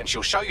practice ring and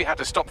she'll show you how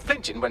to stop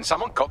flinching when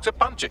someone cocks a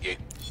punch at you.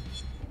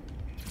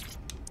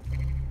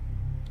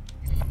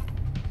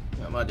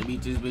 I'm about to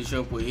beat this bitch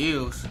up with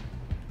heels.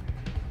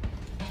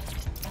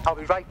 I'll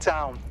be right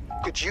down.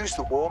 Could use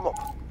the warm-up.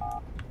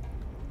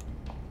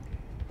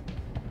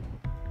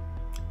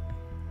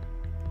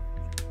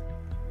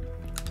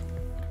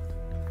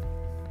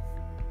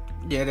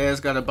 Yeah, there's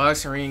got a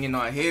boxing ring in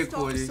our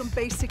headquarters. Start with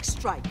some basic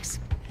strikes.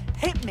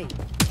 Hit me.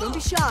 Don't be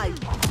shy.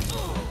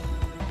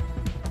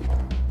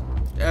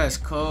 That's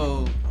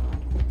cold.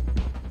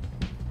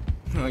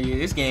 Oh yeah,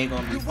 this game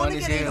gonna be fun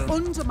as hell. You want to get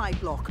in under my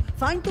block.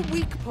 Find the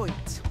weak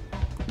point.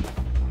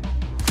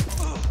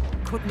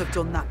 Couldn't have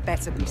done that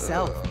better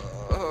myself.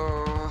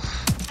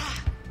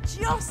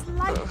 Just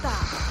like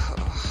that.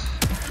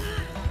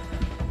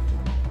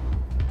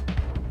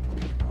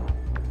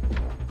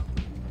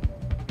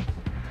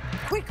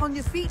 Quick on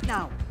your feet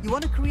now. You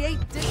want to create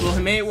distance. Well,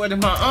 man, what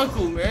my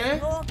uncle, man?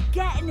 You're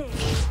getting it.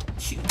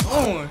 She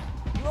going.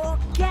 You're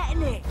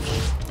getting it.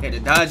 Yeah, the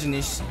dodging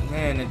this,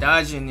 man, the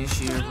dodging this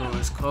year, bro,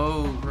 is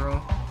cold,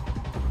 bro.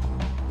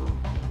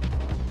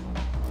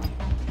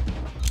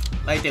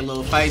 Like that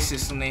little fight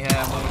system they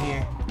have on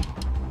here.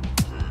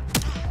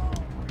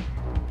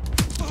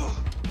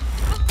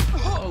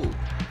 Oh.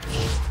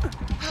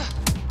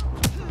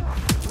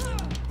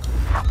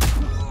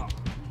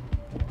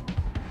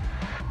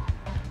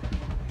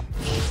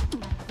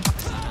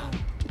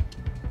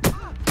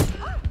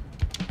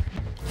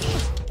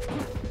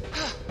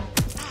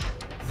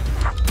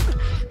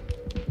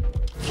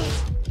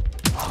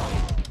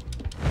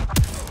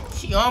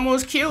 She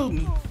almost killed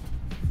me.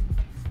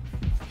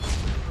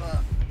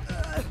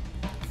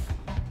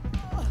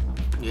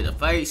 Yeah, the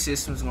fight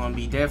system's gonna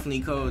be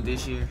definitely cold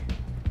this year.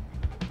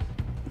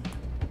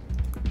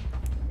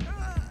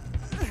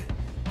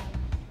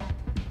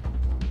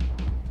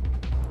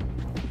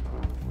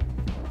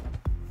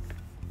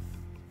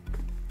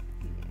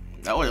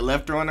 I would have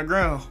left her on the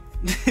ground.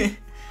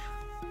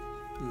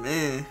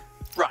 Man.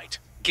 Right.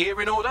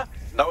 Gear in order?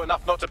 Know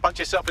enough not to punch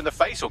yourself in the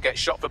face or get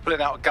shot for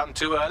pulling out a gun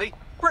too early?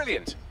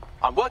 Brilliant.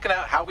 I'm working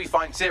out how we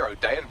find Zero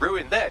Day and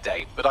ruin their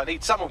day, but but I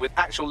need someone with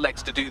actual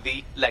legs to do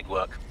the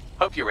legwork.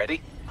 Hope you're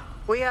ready.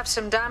 We have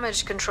some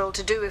damage control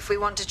to do if we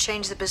want to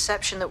change the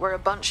perception that we're a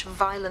bunch of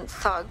violent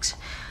thugs.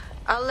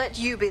 I'll let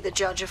you be the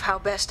judge of how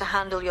best to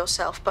handle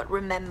yourself, but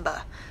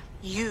remember,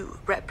 you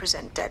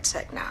represent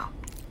DedSec now.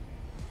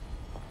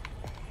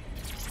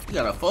 You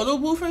got a photo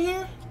booth in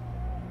here?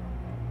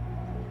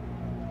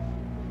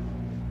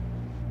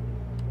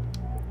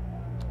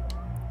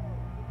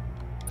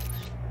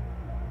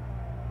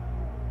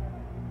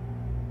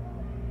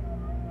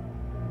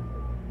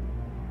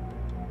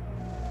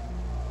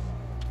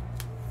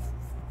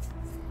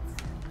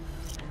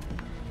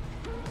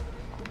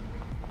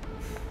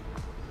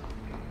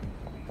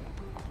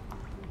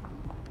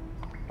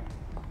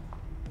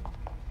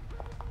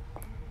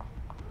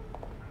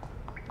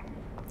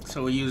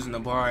 So we're using the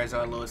bar as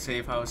our little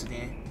safe house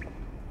then.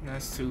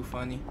 That's too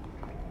funny.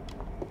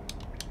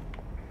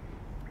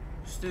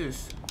 What's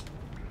this?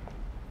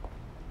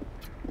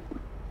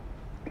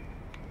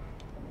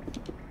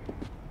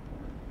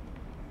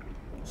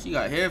 She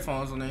got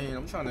headphones on her head.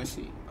 I'm trying to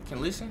see. I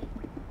can listen.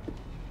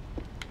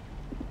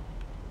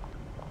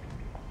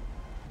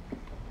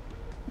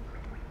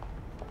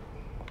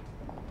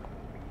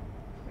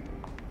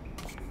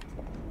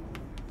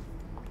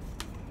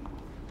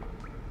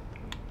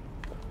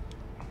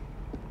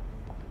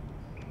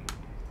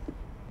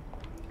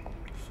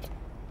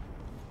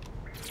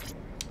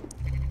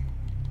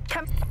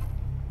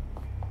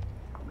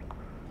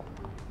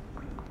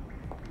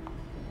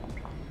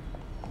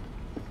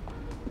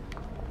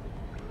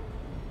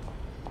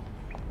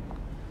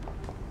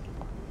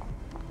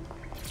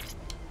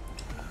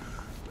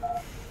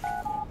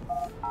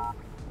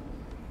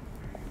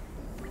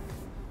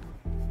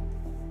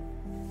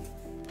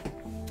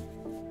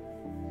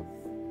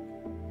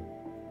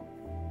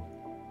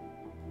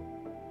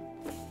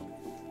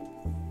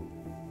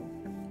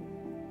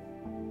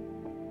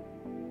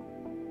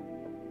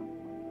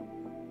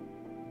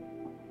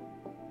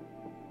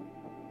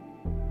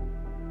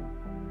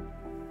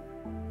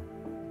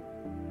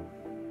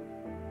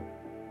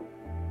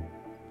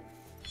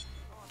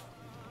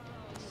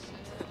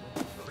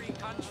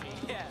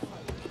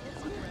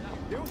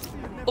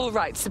 All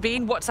right,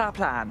 Sabine, what's our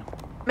plan?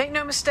 Make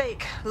no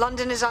mistake,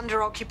 London is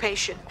under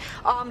occupation.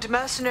 Armed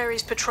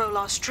mercenaries patrol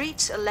our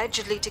streets,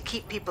 allegedly to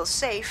keep people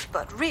safe,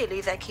 but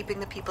really they're keeping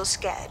the people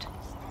scared.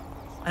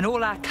 And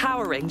all our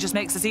cowering just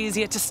makes us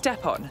easier to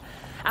step on.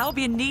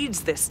 Albion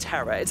needs this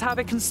terror. It's how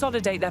they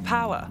consolidate their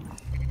power.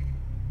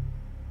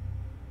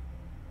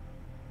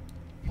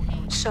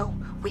 So,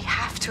 we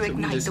have to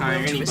ignite the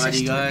will to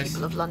resist the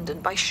people of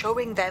London by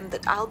showing them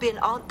that Albion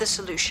aren't the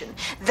solution.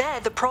 They're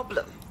the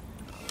problem.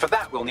 For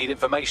that, we'll need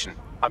information.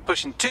 I'm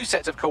pushing 2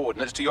 sets of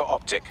coordinates to your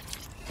optic.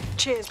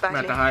 Cheers, Bagley.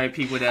 I'm about to hire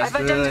people that's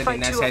good,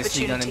 and that's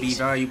actually going to be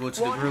valuable to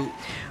the group.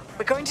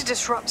 We're going to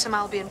disrupt some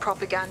Albion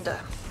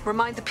propaganda.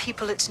 Remind the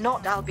people it's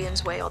not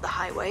Albion's way or the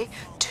highway.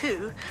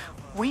 2,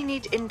 we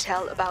need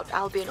intel about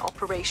Albion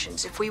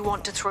operations if we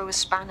want to throw a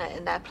spanner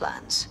in their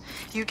plans.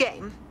 You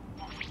game?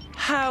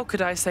 How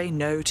could I say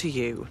no to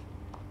you?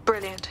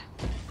 Brilliant.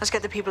 Let's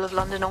get the people of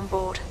London on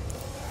board.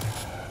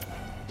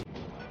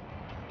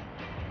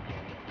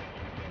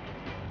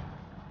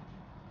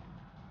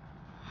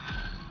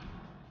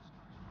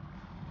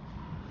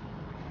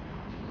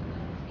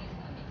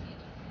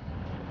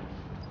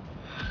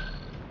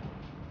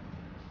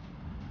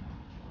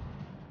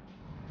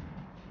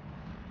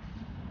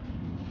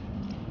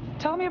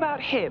 Tell me about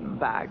him,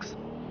 Bags.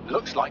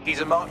 Looks like he's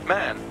a marked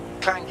man.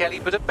 Clan Kelly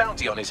put a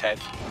bounty on his head.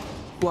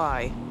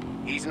 Why?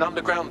 He's an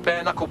underground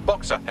bare-knuckle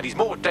boxer, and he's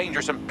more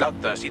dangerous and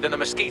bloodthirsty than a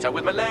mosquito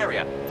with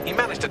malaria. He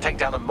managed to take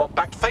down a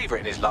mob-backed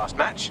favourite in his last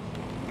match.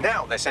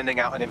 Now they're sending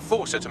out an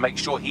enforcer to make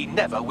sure he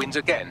never wins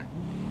again.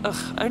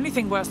 Ugh, only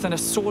thing worse than a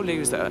sore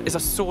loser is a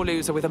sore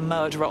loser with a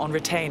murderer on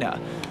retainer.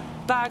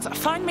 Bags,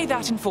 find me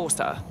that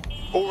enforcer.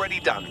 Already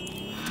done.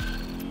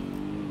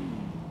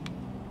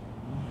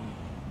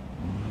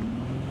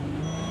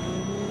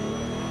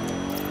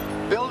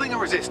 Building a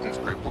resistance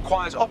group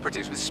requires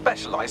operatives with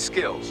specialized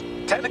skills.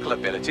 Technical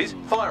abilities,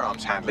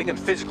 firearms handling, and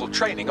physical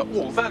training are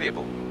all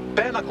valuable.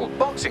 Bare-knuckle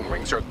boxing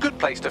rings are a good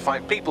place to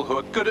find people who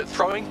are good at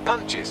throwing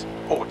punches,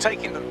 or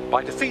taking them.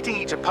 By defeating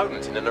each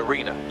opponent in an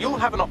arena, you'll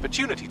have an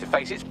opportunity to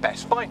face its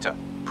best fighter.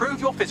 Prove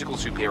your physical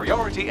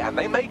superiority, and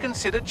they may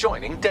consider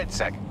joining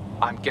DedSec.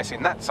 I'm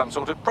guessing that's some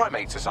sort of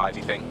primate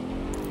society thing.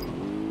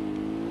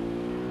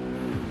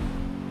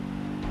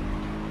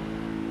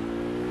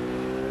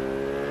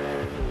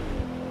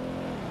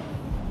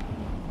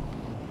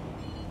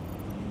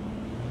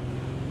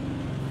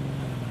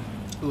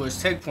 Ooh,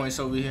 there's tech points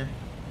over here.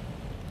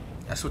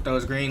 That's what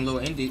those green little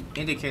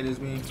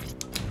indicators mean.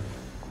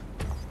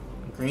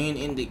 Green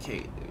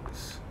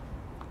indicators.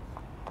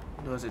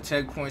 Those are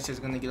tech points that's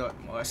gonna get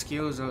our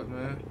skills up,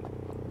 man.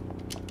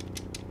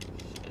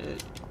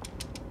 Shit.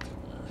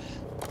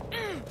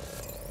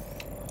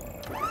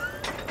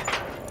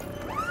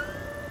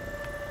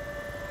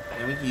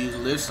 And we can use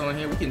lifts on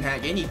here. We can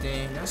hack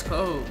anything. That's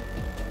cool.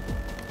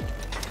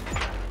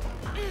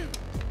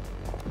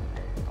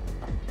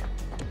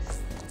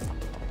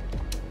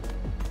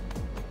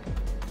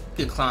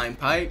 can climb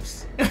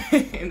pipes.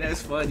 And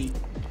that's funny.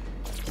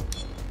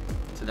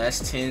 So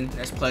that's 10.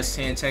 That's plus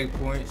 10 tech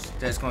points.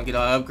 That's gonna get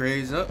our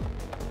upgrades up.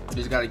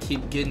 Just gotta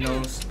keep getting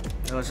those.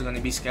 Those are gonna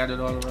be scattered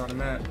all around the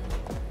map.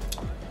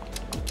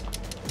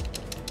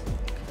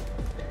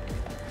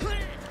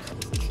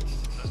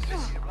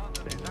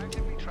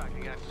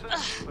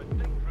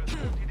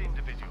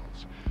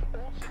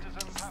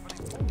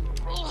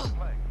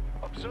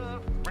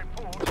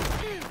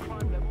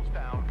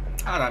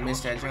 How'd I miss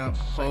that jump?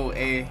 Hold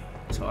A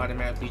to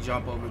automatically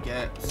jump over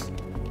gaps.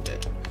 Yeah.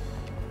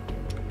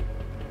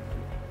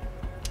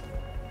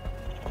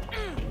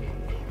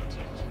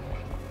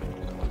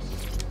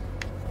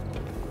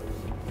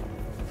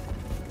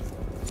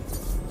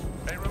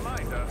 A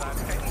reminder that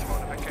any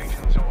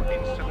modifications or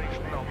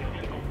installation of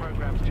illegal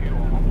programs to your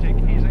optic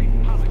is a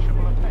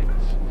punishable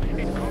offense.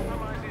 It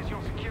compromises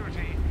your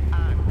security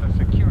and the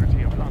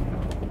security of London.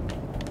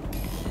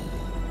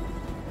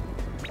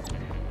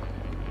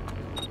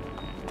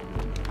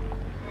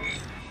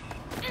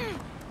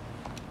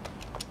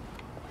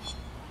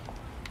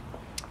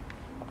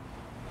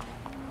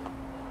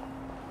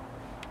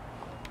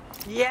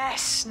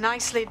 Yes,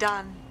 nicely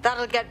done.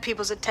 That'll get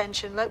people's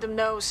attention. Let them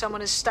know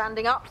someone is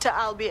standing up to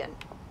Albion.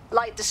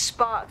 Light the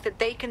spark that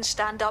they can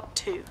stand up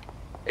to.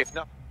 If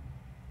nothing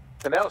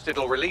else,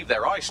 it'll relieve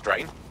their eye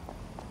strain.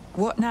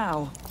 What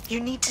now? You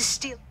need to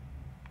steal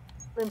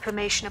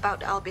information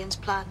about Albion's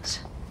plans.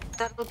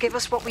 That will give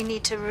us what we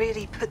need to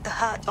really put the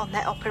hurt on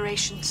their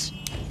operations.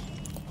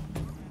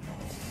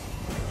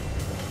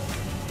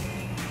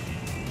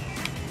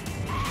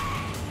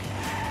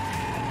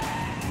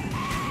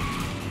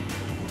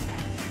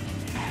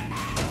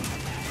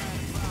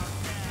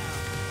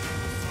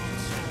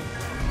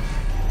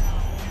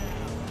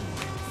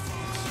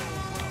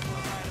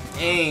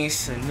 Dang,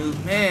 it's a new,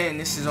 man,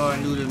 this is all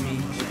new to me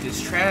with this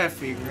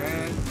traffic,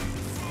 man.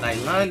 Like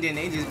London,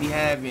 they just be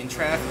having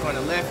traffic on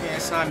the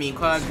left-hand side. I mean,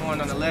 cars going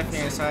on the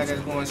left-hand side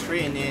that's going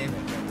straight, and then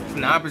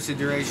from the opposite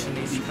direction,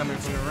 they be coming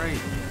from the right.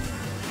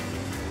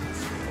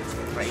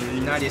 Like in the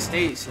United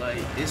States,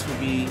 like this would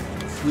be,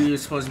 we were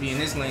supposed to be in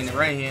this lane, the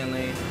right-hand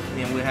lane,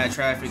 then we had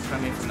traffic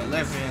coming from the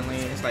left-hand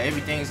lane. It's like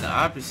everything's the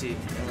opposite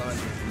in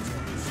London.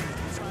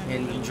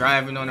 And you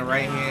driving on the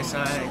right-hand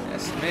side,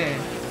 that's,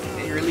 man.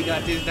 They really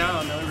got this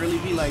down, though. It really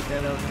be like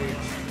that out there.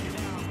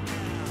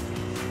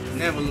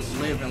 Never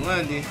live in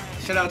London.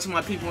 Shout out to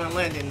my people in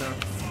London, though.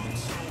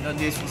 No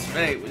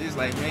disrespect, but it's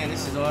like, man,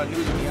 this is all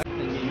new to me. I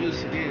didn't get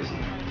used to this.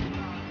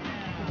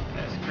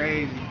 That's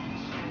crazy.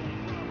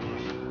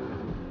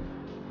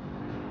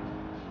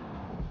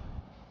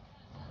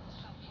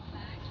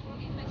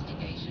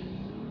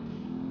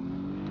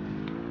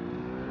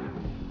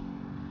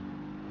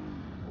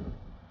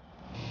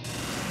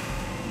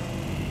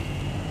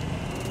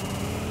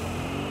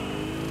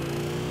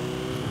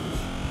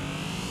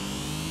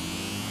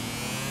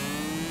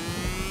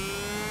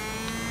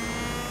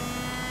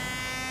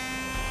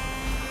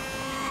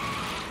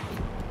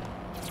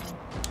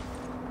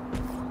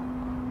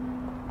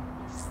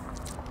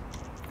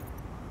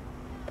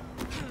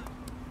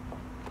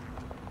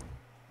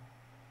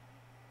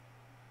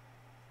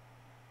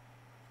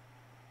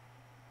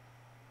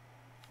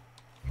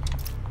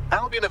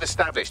 Albion have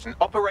established an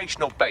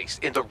operational base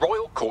in the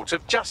Royal Court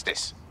of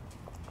Justice.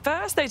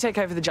 First they take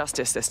over the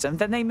justice system,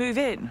 then they move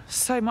in.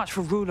 So much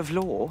for rule of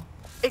law.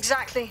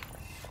 Exactly.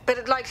 But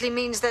it likely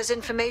means there's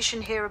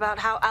information here about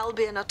how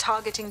Albion are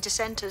targeting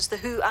dissenters, the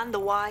who and the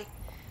why.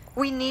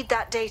 We need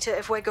that data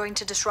if we're going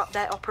to disrupt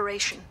their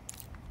operation.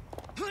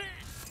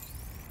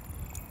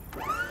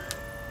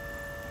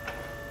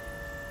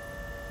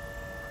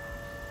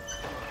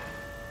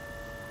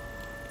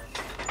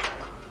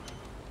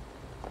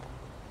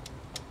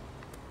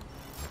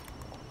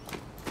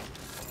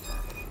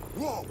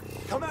 Whoa!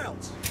 Come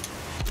out!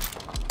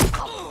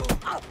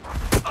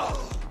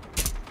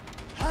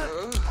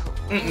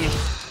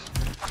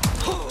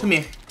 Come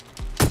here.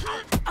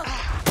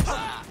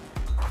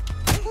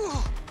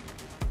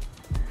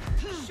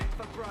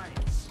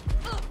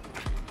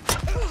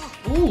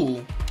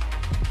 Ooh.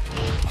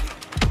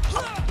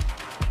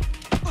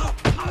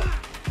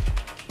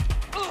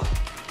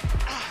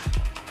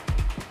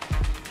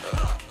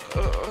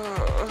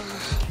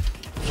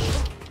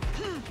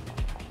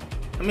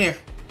 Come here.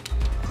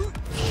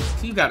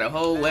 You got a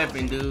whole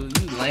weapon, dude.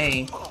 You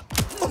lame.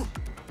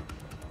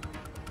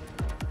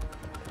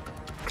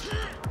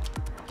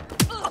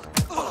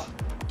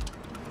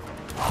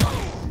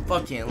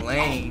 Fucking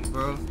lame,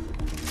 bro.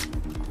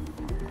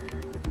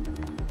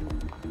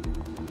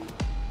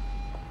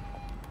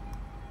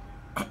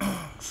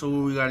 So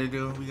what we gotta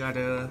do? We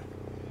gotta...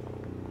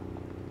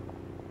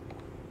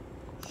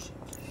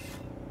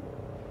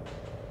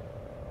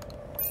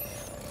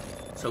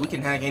 So we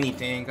can hack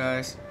anything,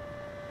 guys.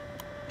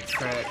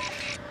 Crack.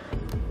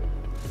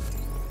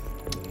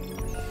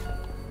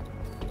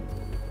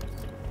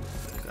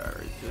 Got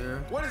right there.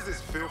 What is this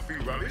filthy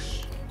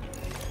rubbish?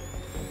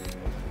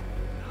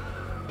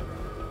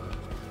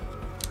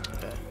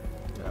 Okay.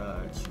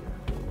 Gotcha.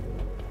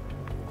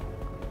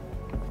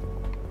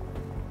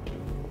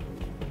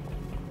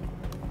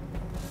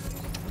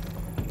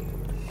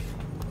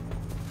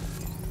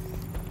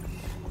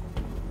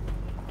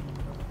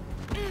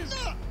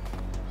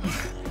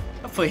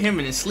 put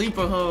him in a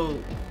sleeper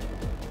hold.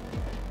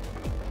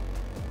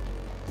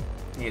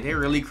 Yeah, they're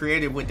really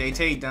creative with their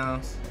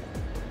takedowns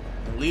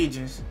and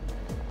legions.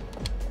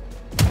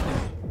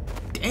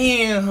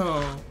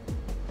 Damn.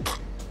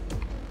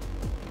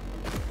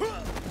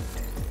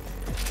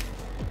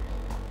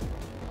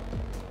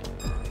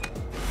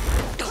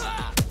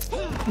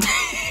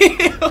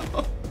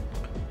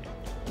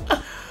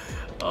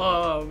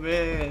 Oh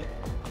man,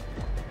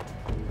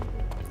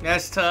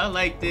 that's tough. I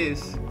like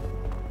this,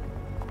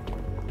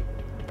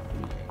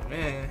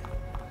 man.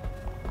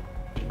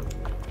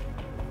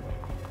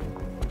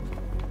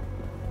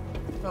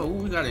 Oh,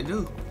 what we gotta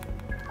do?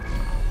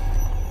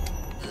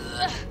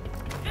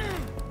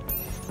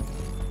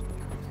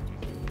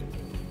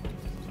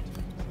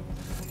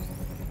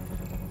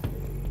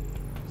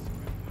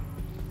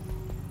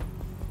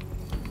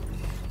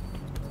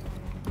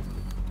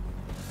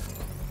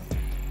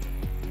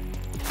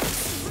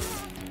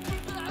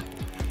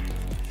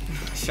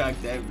 Shock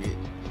that bit.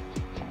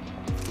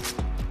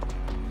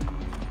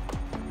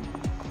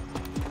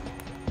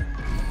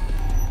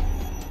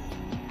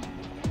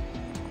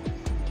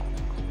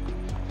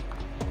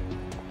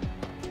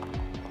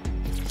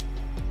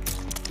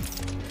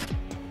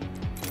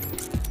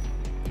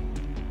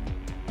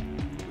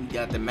 We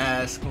got the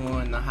mask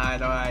on to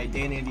hide our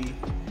identity.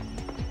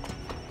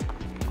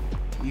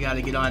 We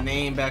gotta get our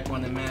name back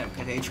on the map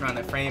because they trying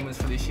to frame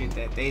us for the shit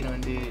that they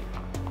done did.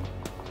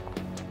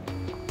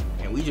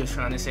 We just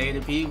trying to save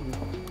the people.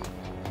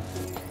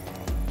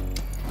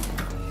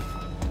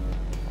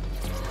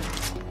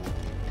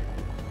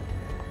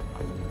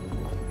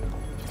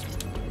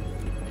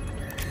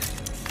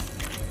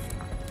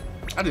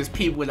 I just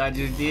peeped what I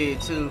just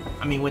did too.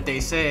 I mean what they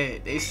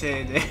said. They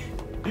said that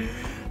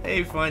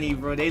they funny,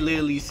 bro. They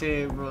literally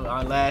said, bro,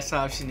 our last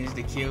option is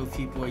to kill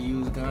people or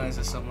use guns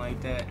or something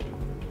like that.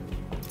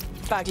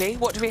 Bagley,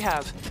 what do we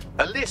have?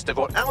 A list of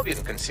what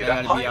Albion consider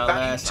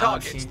high-value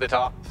targets that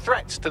are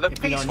threats to the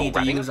peaceful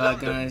running of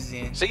London.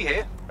 See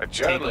here, a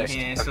journalist,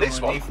 and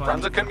this one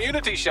runs a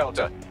community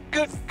shelter.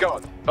 Good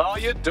God, bar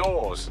your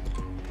doors.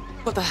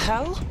 What the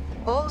hell?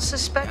 All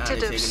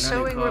suspected of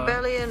sowing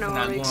rebellion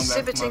or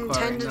exhibiting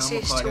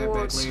tendencies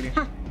towards...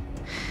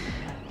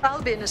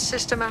 Albion is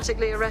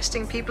systematically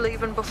arresting people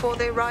even before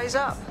they rise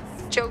up.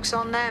 Joke's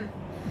on them.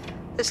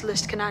 This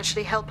list can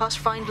actually help us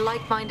find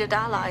like-minded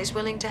allies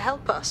willing to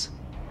help us.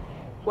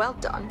 Well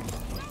done.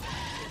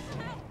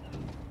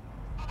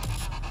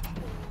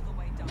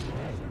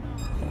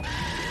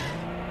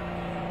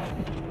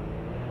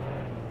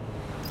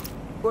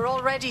 We're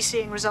already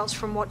seeing results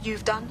from what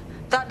you've done.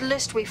 That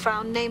list we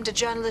found named a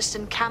journalist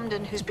in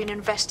Camden who's been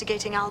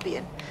investigating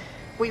Albion.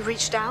 We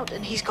reached out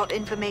and he's got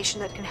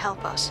information that can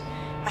help us.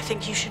 I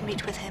think you should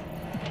meet with him.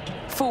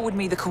 Forward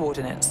me the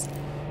coordinates.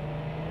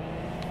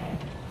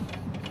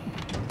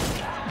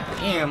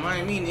 Damn, I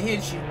didn't mean to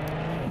hit you.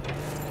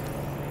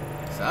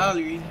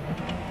 Sorry.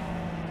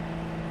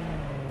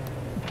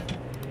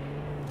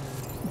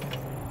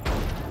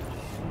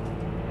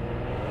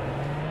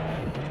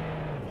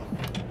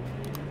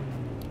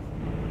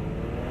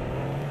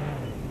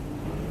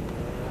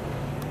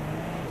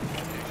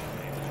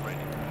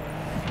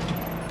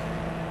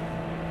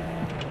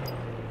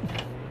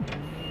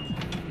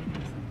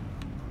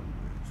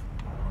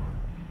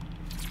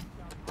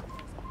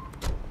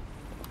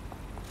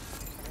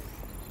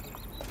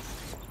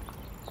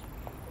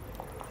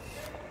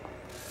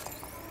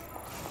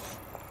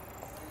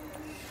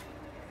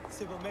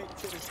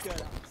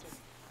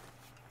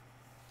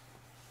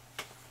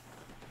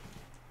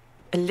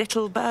 A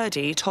little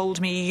birdie told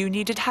me you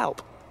needed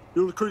help.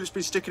 You're the crew that's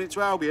been sticking it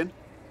to Albion?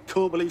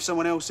 Can't believe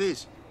someone else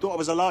is. Thought I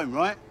was alone,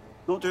 right?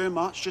 Not doing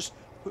much, just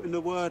putting the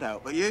word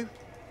out. But you?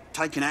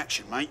 Taking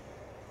action, mate.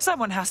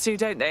 Someone has to,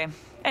 don't they?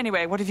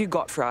 Anyway, what have you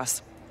got for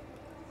us?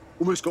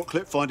 Almost got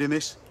clip finding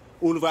this.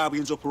 All of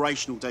Albion's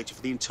operational data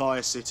for the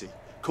entire city.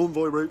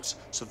 Convoy routes,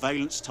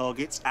 surveillance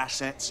targets,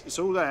 assets. It's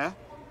all there.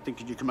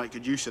 Thinking you can make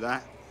good use of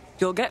that.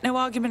 You'll get no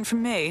argument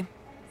from me.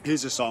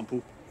 Here's a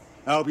sample.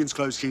 Albion's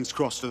closed King's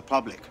Cross to the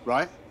public,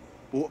 right?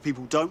 But what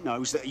people don't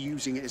know is that they're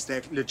using it as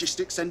their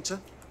logistics centre.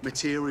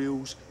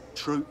 Materials,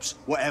 troops,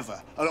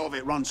 whatever. A lot of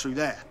it runs through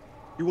there.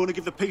 You want to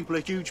give the people a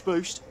huge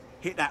boost?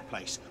 Hit that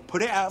place.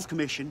 Put it out of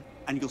commission,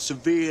 and you'll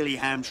severely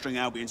hamstring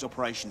Albion's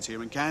operations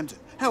here in Camden.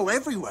 Hell,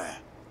 everywhere.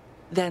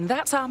 Then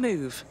that's our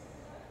move.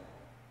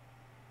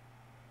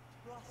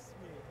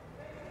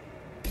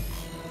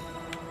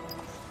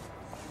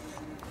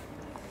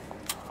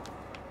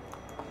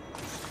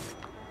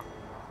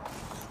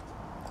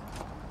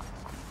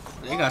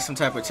 They got some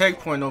type of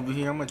checkpoint over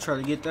here. I'm gonna try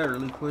to get that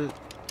really quick.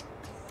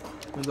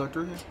 We go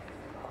through here.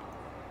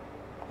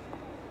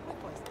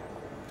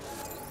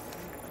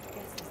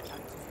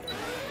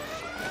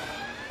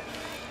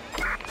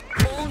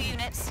 All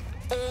units,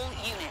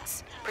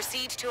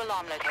 proceed to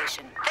alarm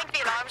location. Think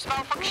the alarm's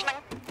malfunctioning?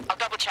 I'll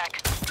double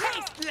check.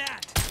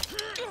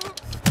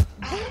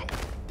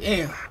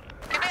 Damn.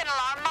 Could be an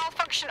alarm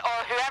malfunction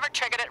or whoever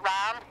triggered it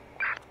ran.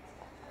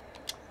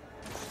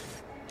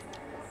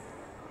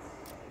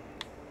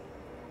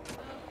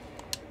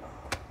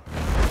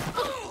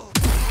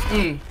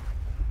 Man,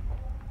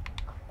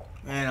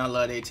 I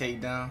love they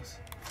takedowns.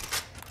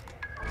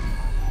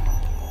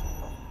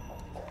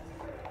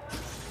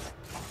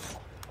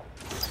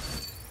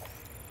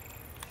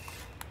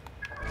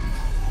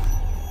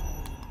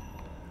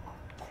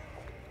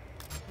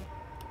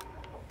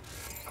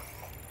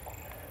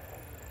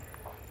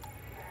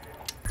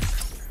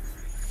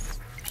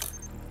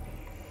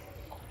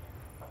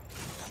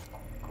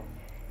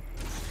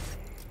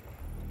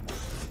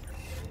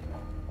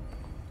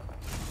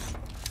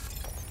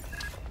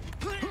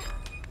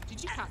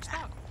 Did you catch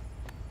that?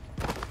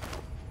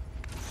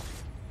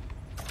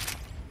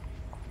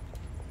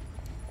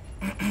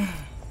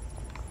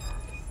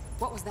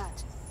 What was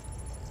that?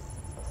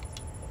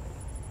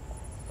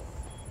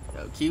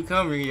 Yo, keep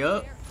coming,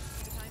 yup.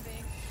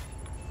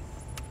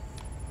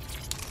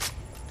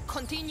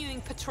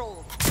 Continuing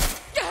patrol.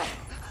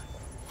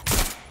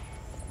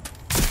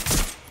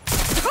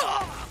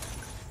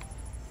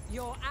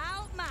 You're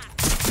out, Matt.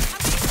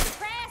 I'm being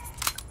suppressed.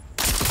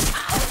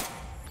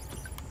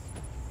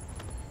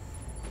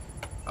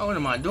 Oh, what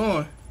am I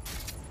doing?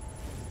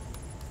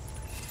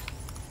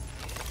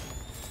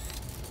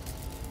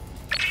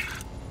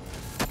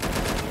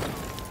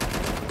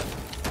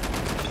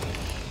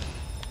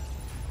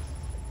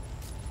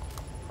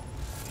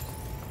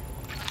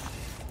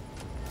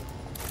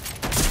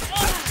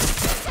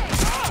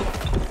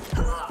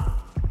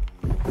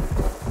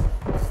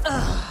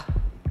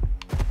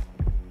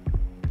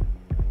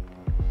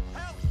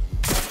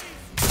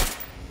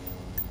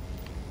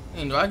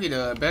 And do I get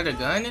a better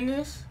gun in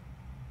this?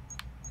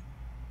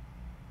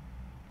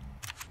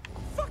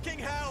 Fucking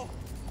hell!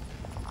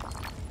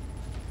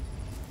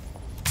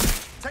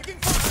 Taking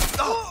fire!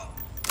 Oh!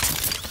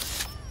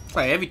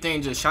 Like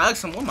everything just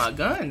shocks him. Where my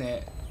gun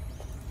at?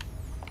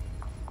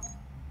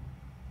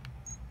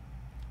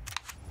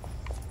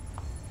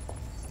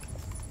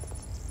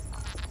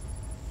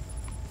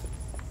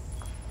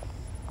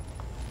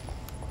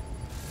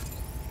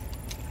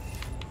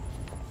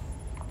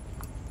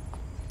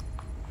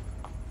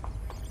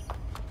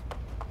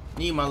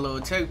 Need my little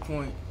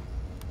checkpoint.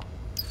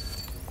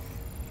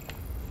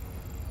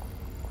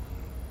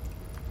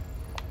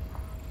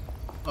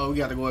 Oh, we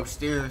gotta go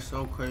upstairs.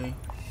 Okay.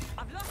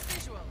 I've lost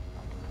visual.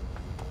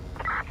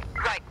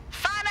 Right,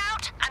 fan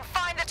out and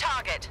find the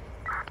target.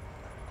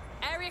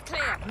 Area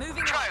clear.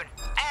 Moving Drone,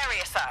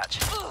 area search.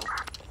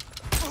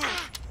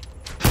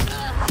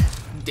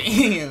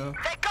 Damn.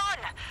 They're gone.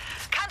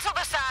 Cancel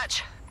the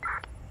search.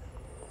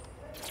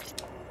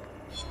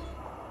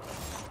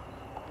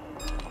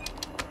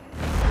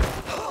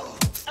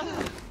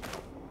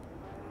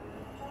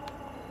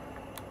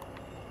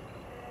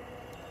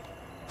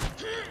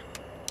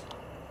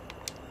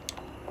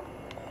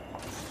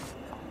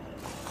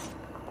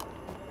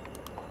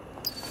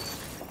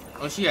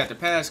 Oh, she had the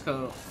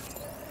passcode.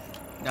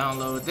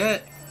 Download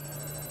that.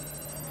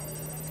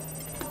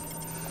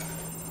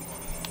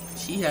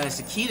 She has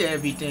the key to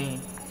everything.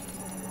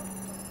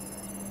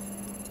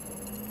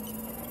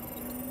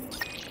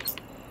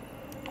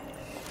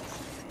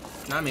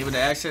 Now I'm able to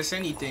access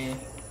anything.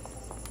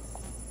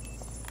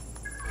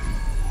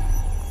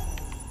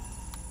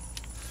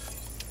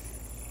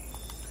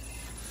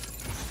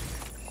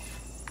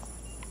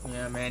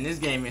 Yeah, man, this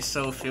game is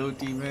so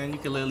filthy, man. You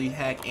can literally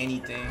hack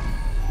anything.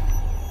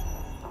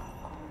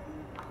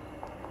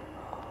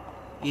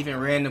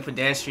 Even random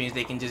pedestrians,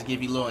 they can just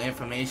give you little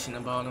information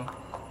about them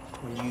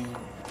when you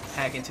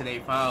hack into their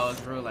files,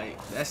 bro. Like,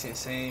 that's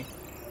insane.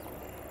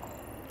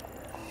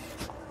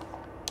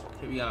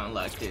 Okay, we gotta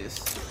unlock this.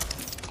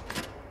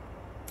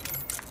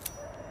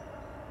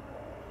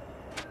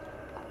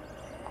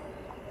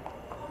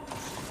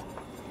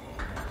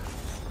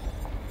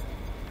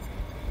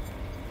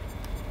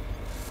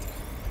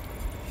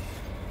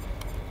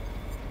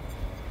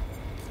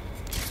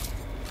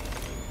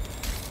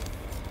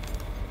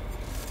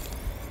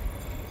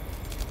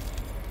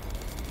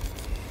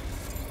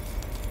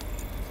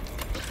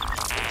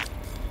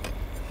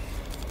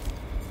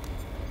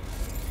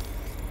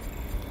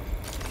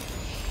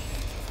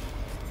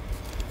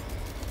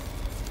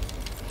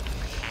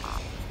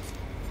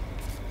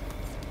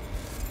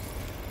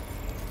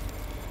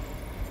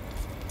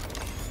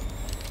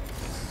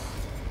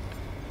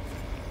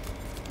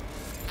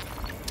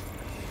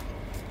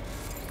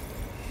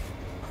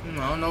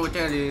 I don't know what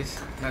that is.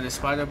 Another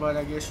spider bot,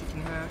 I guess you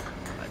can have,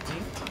 I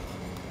think.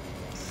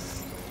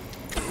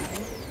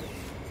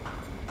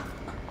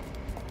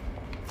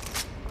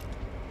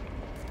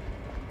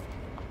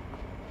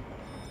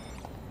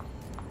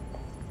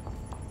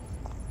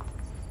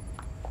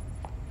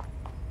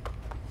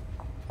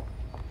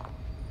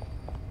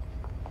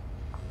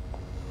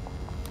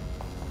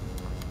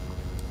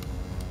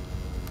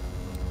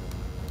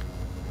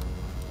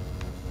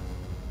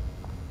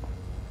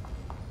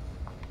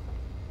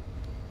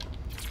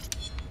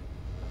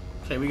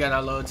 Okay, we got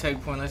our little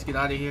checkpoint. Let's get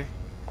out of here.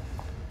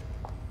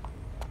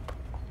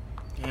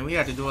 And we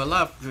had to do a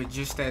lot for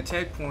just that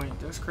checkpoint.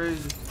 That's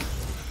crazy.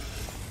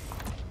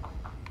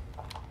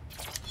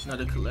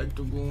 Another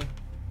collectible.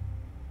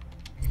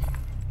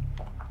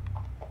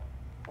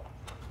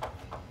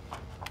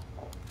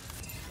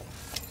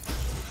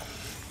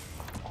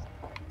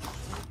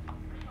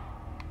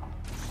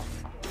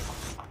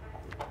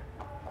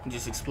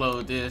 Just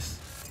explode this.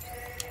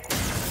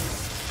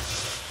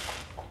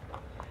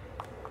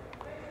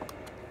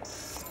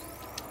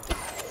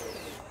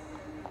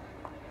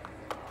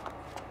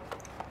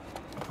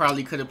 I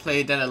probably could have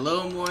played that a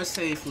little more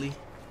safely.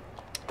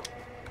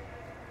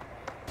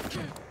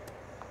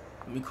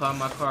 Let me call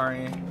my car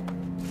in.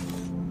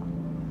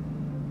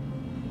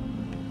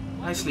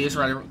 Actually, it's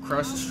right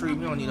across the street.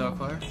 We don't need our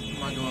car. What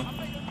am I doing?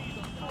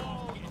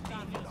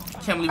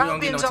 Can't believe we don't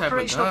get no Albion's type of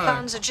operational gun.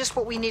 plans are just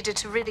what we needed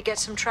to really get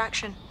some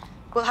traction.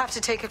 We'll have to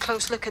take a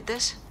close look at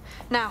this.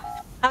 Now,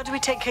 how do we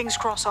take King's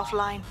Cross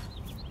offline?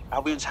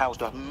 Albion's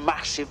housed a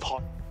massive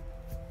hot.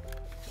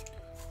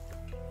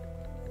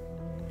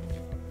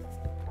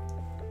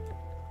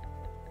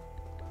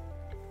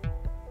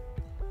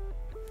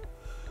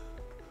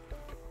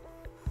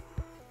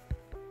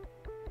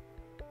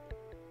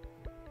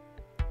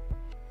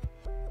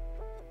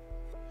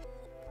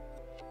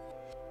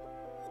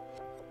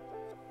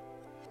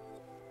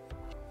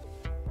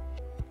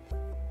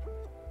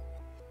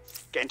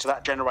 Getting to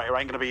that generator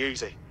ain't gonna be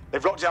easy.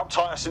 They've locked it up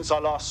tighter since I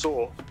last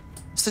saw.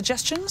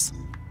 Suggestions?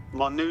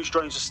 My news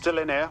drones are still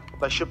in here.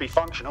 They should be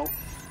functional.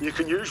 You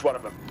can use one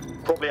of them.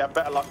 Probably have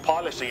better luck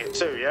piloting it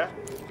too, yeah?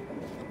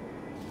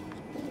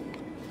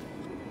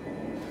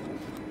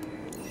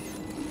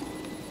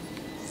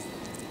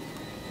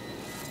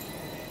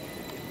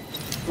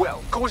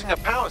 Well, causing a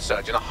power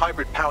surge in a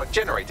hybrid-powered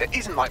generator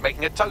isn't like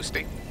making a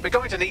toasty. We're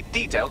going to need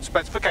detailed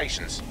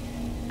specifications.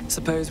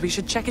 Suppose we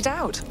should check it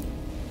out.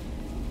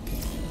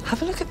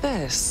 Have a look at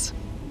this.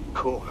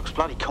 Cool, looks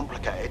bloody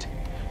complicated.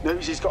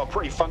 Newsy's got a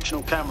pretty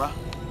functional camera.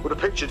 Would a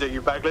picture do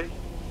you, Bagley?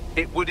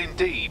 It would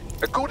indeed.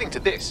 According to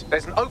this,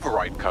 there's an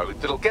override code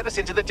that'll get us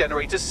into the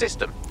generator's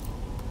system.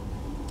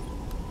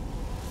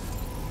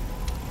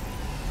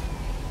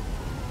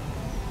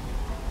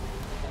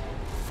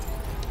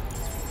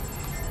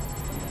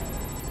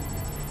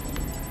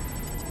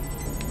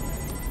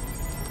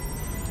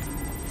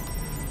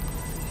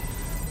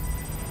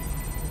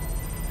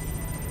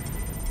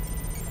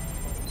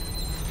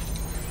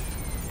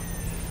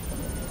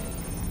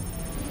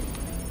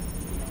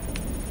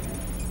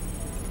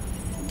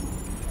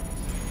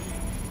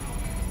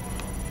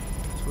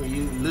 We're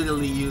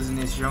literally using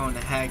this drone to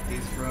hack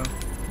this, bro.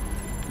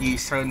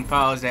 Use certain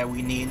files that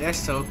we need. That's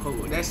so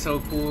cool. That's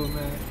so cool,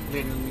 man.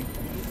 Literally.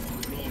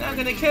 Not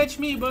gonna catch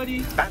me, buddy.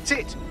 That's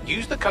it.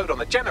 Use the code on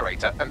the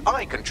generator and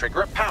I can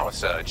trigger a power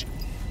surge.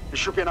 It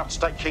should be enough to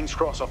take King's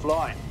Cross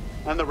offline.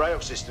 And the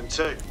rail system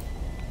too.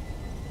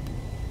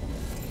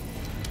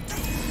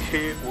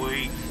 Here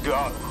we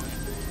go.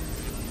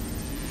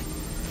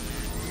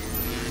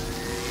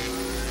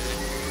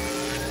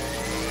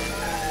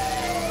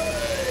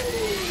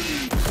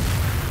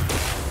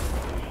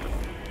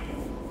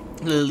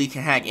 Literally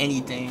can hack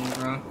anything,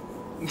 bro.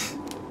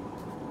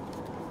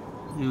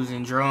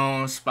 Using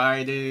drones,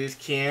 spiders,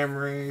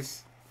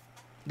 cameras,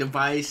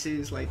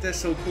 devices. Like, that's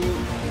so cool.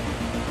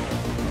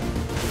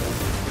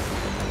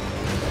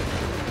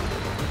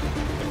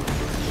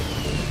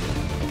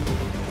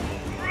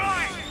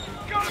 Right!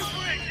 Go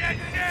for it,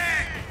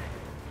 DedSec!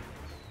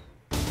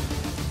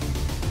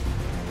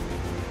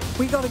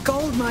 We got a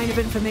gold mine of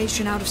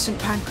information out of St.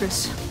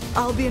 Pancras.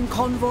 Albion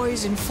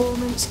convoys,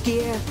 informants,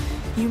 gear,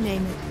 you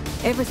name it.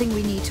 Everything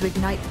we need to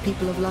ignite the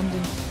people of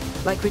London,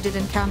 like we did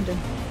in Camden.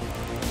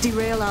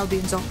 Derail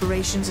Albion's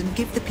operations and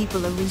give the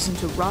people a reason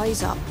to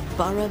rise up,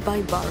 borough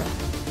by borough.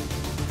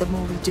 The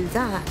more we do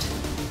that,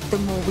 the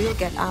more we'll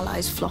get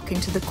allies flocking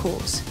to the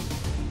cause.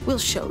 We'll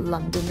show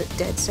London that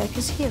DedSec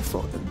is here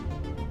for them.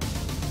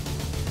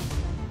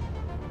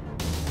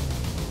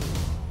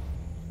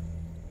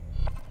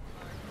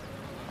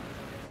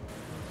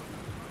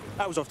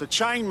 That was off the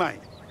chain, mate.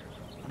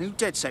 I knew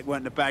DedSec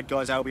weren't the bad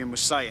guys Albion was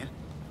saying.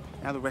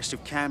 Now the rest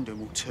of Camden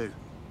will too.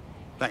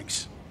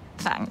 Thanks.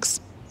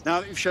 Thanks.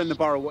 Now that you've shown the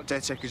borough what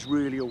DedSec is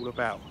really all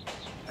about,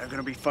 there are going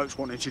to be folks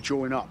wanting to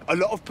join up. A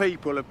lot of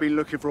people have been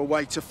looking for a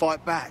way to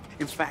fight back.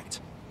 In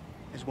fact,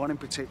 there's one in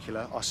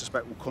particular I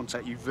suspect will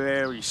contact you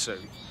very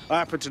soon. I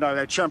happen to know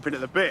they're champing at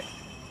the bit.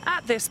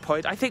 At this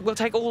point, I think we'll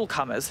take all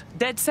comers.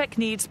 DedSec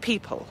needs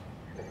people.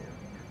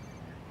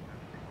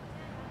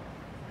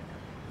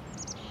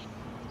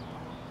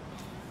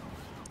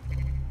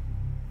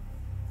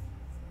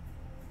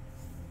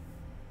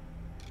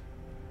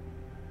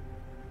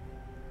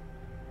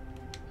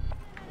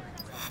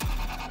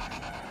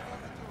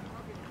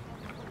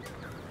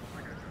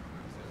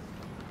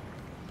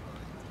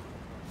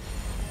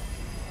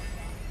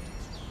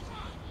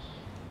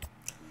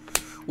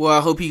 Well,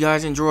 I hope you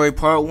guys enjoyed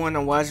part 1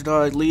 of Watch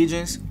Dogs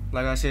Legions.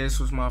 Like I said, this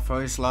was my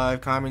first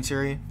live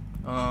commentary.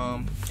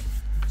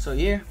 So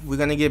yeah, we're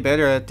gonna get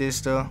better at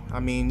this though. I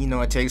mean, you know,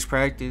 it takes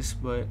practice,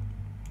 but it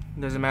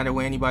doesn't matter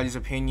what anybody's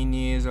opinion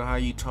is or how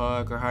you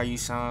talk or how you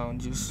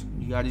sound. You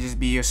gotta just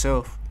be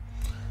yourself.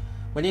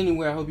 But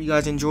anyway, I hope you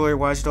guys enjoyed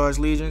Watch Dogs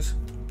Legions.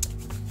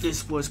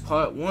 This was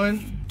part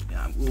 1.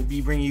 We'll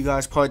be bringing you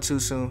guys part 2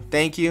 soon.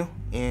 Thank you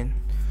and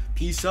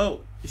peace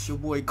out. It's your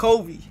boy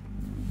Kobe.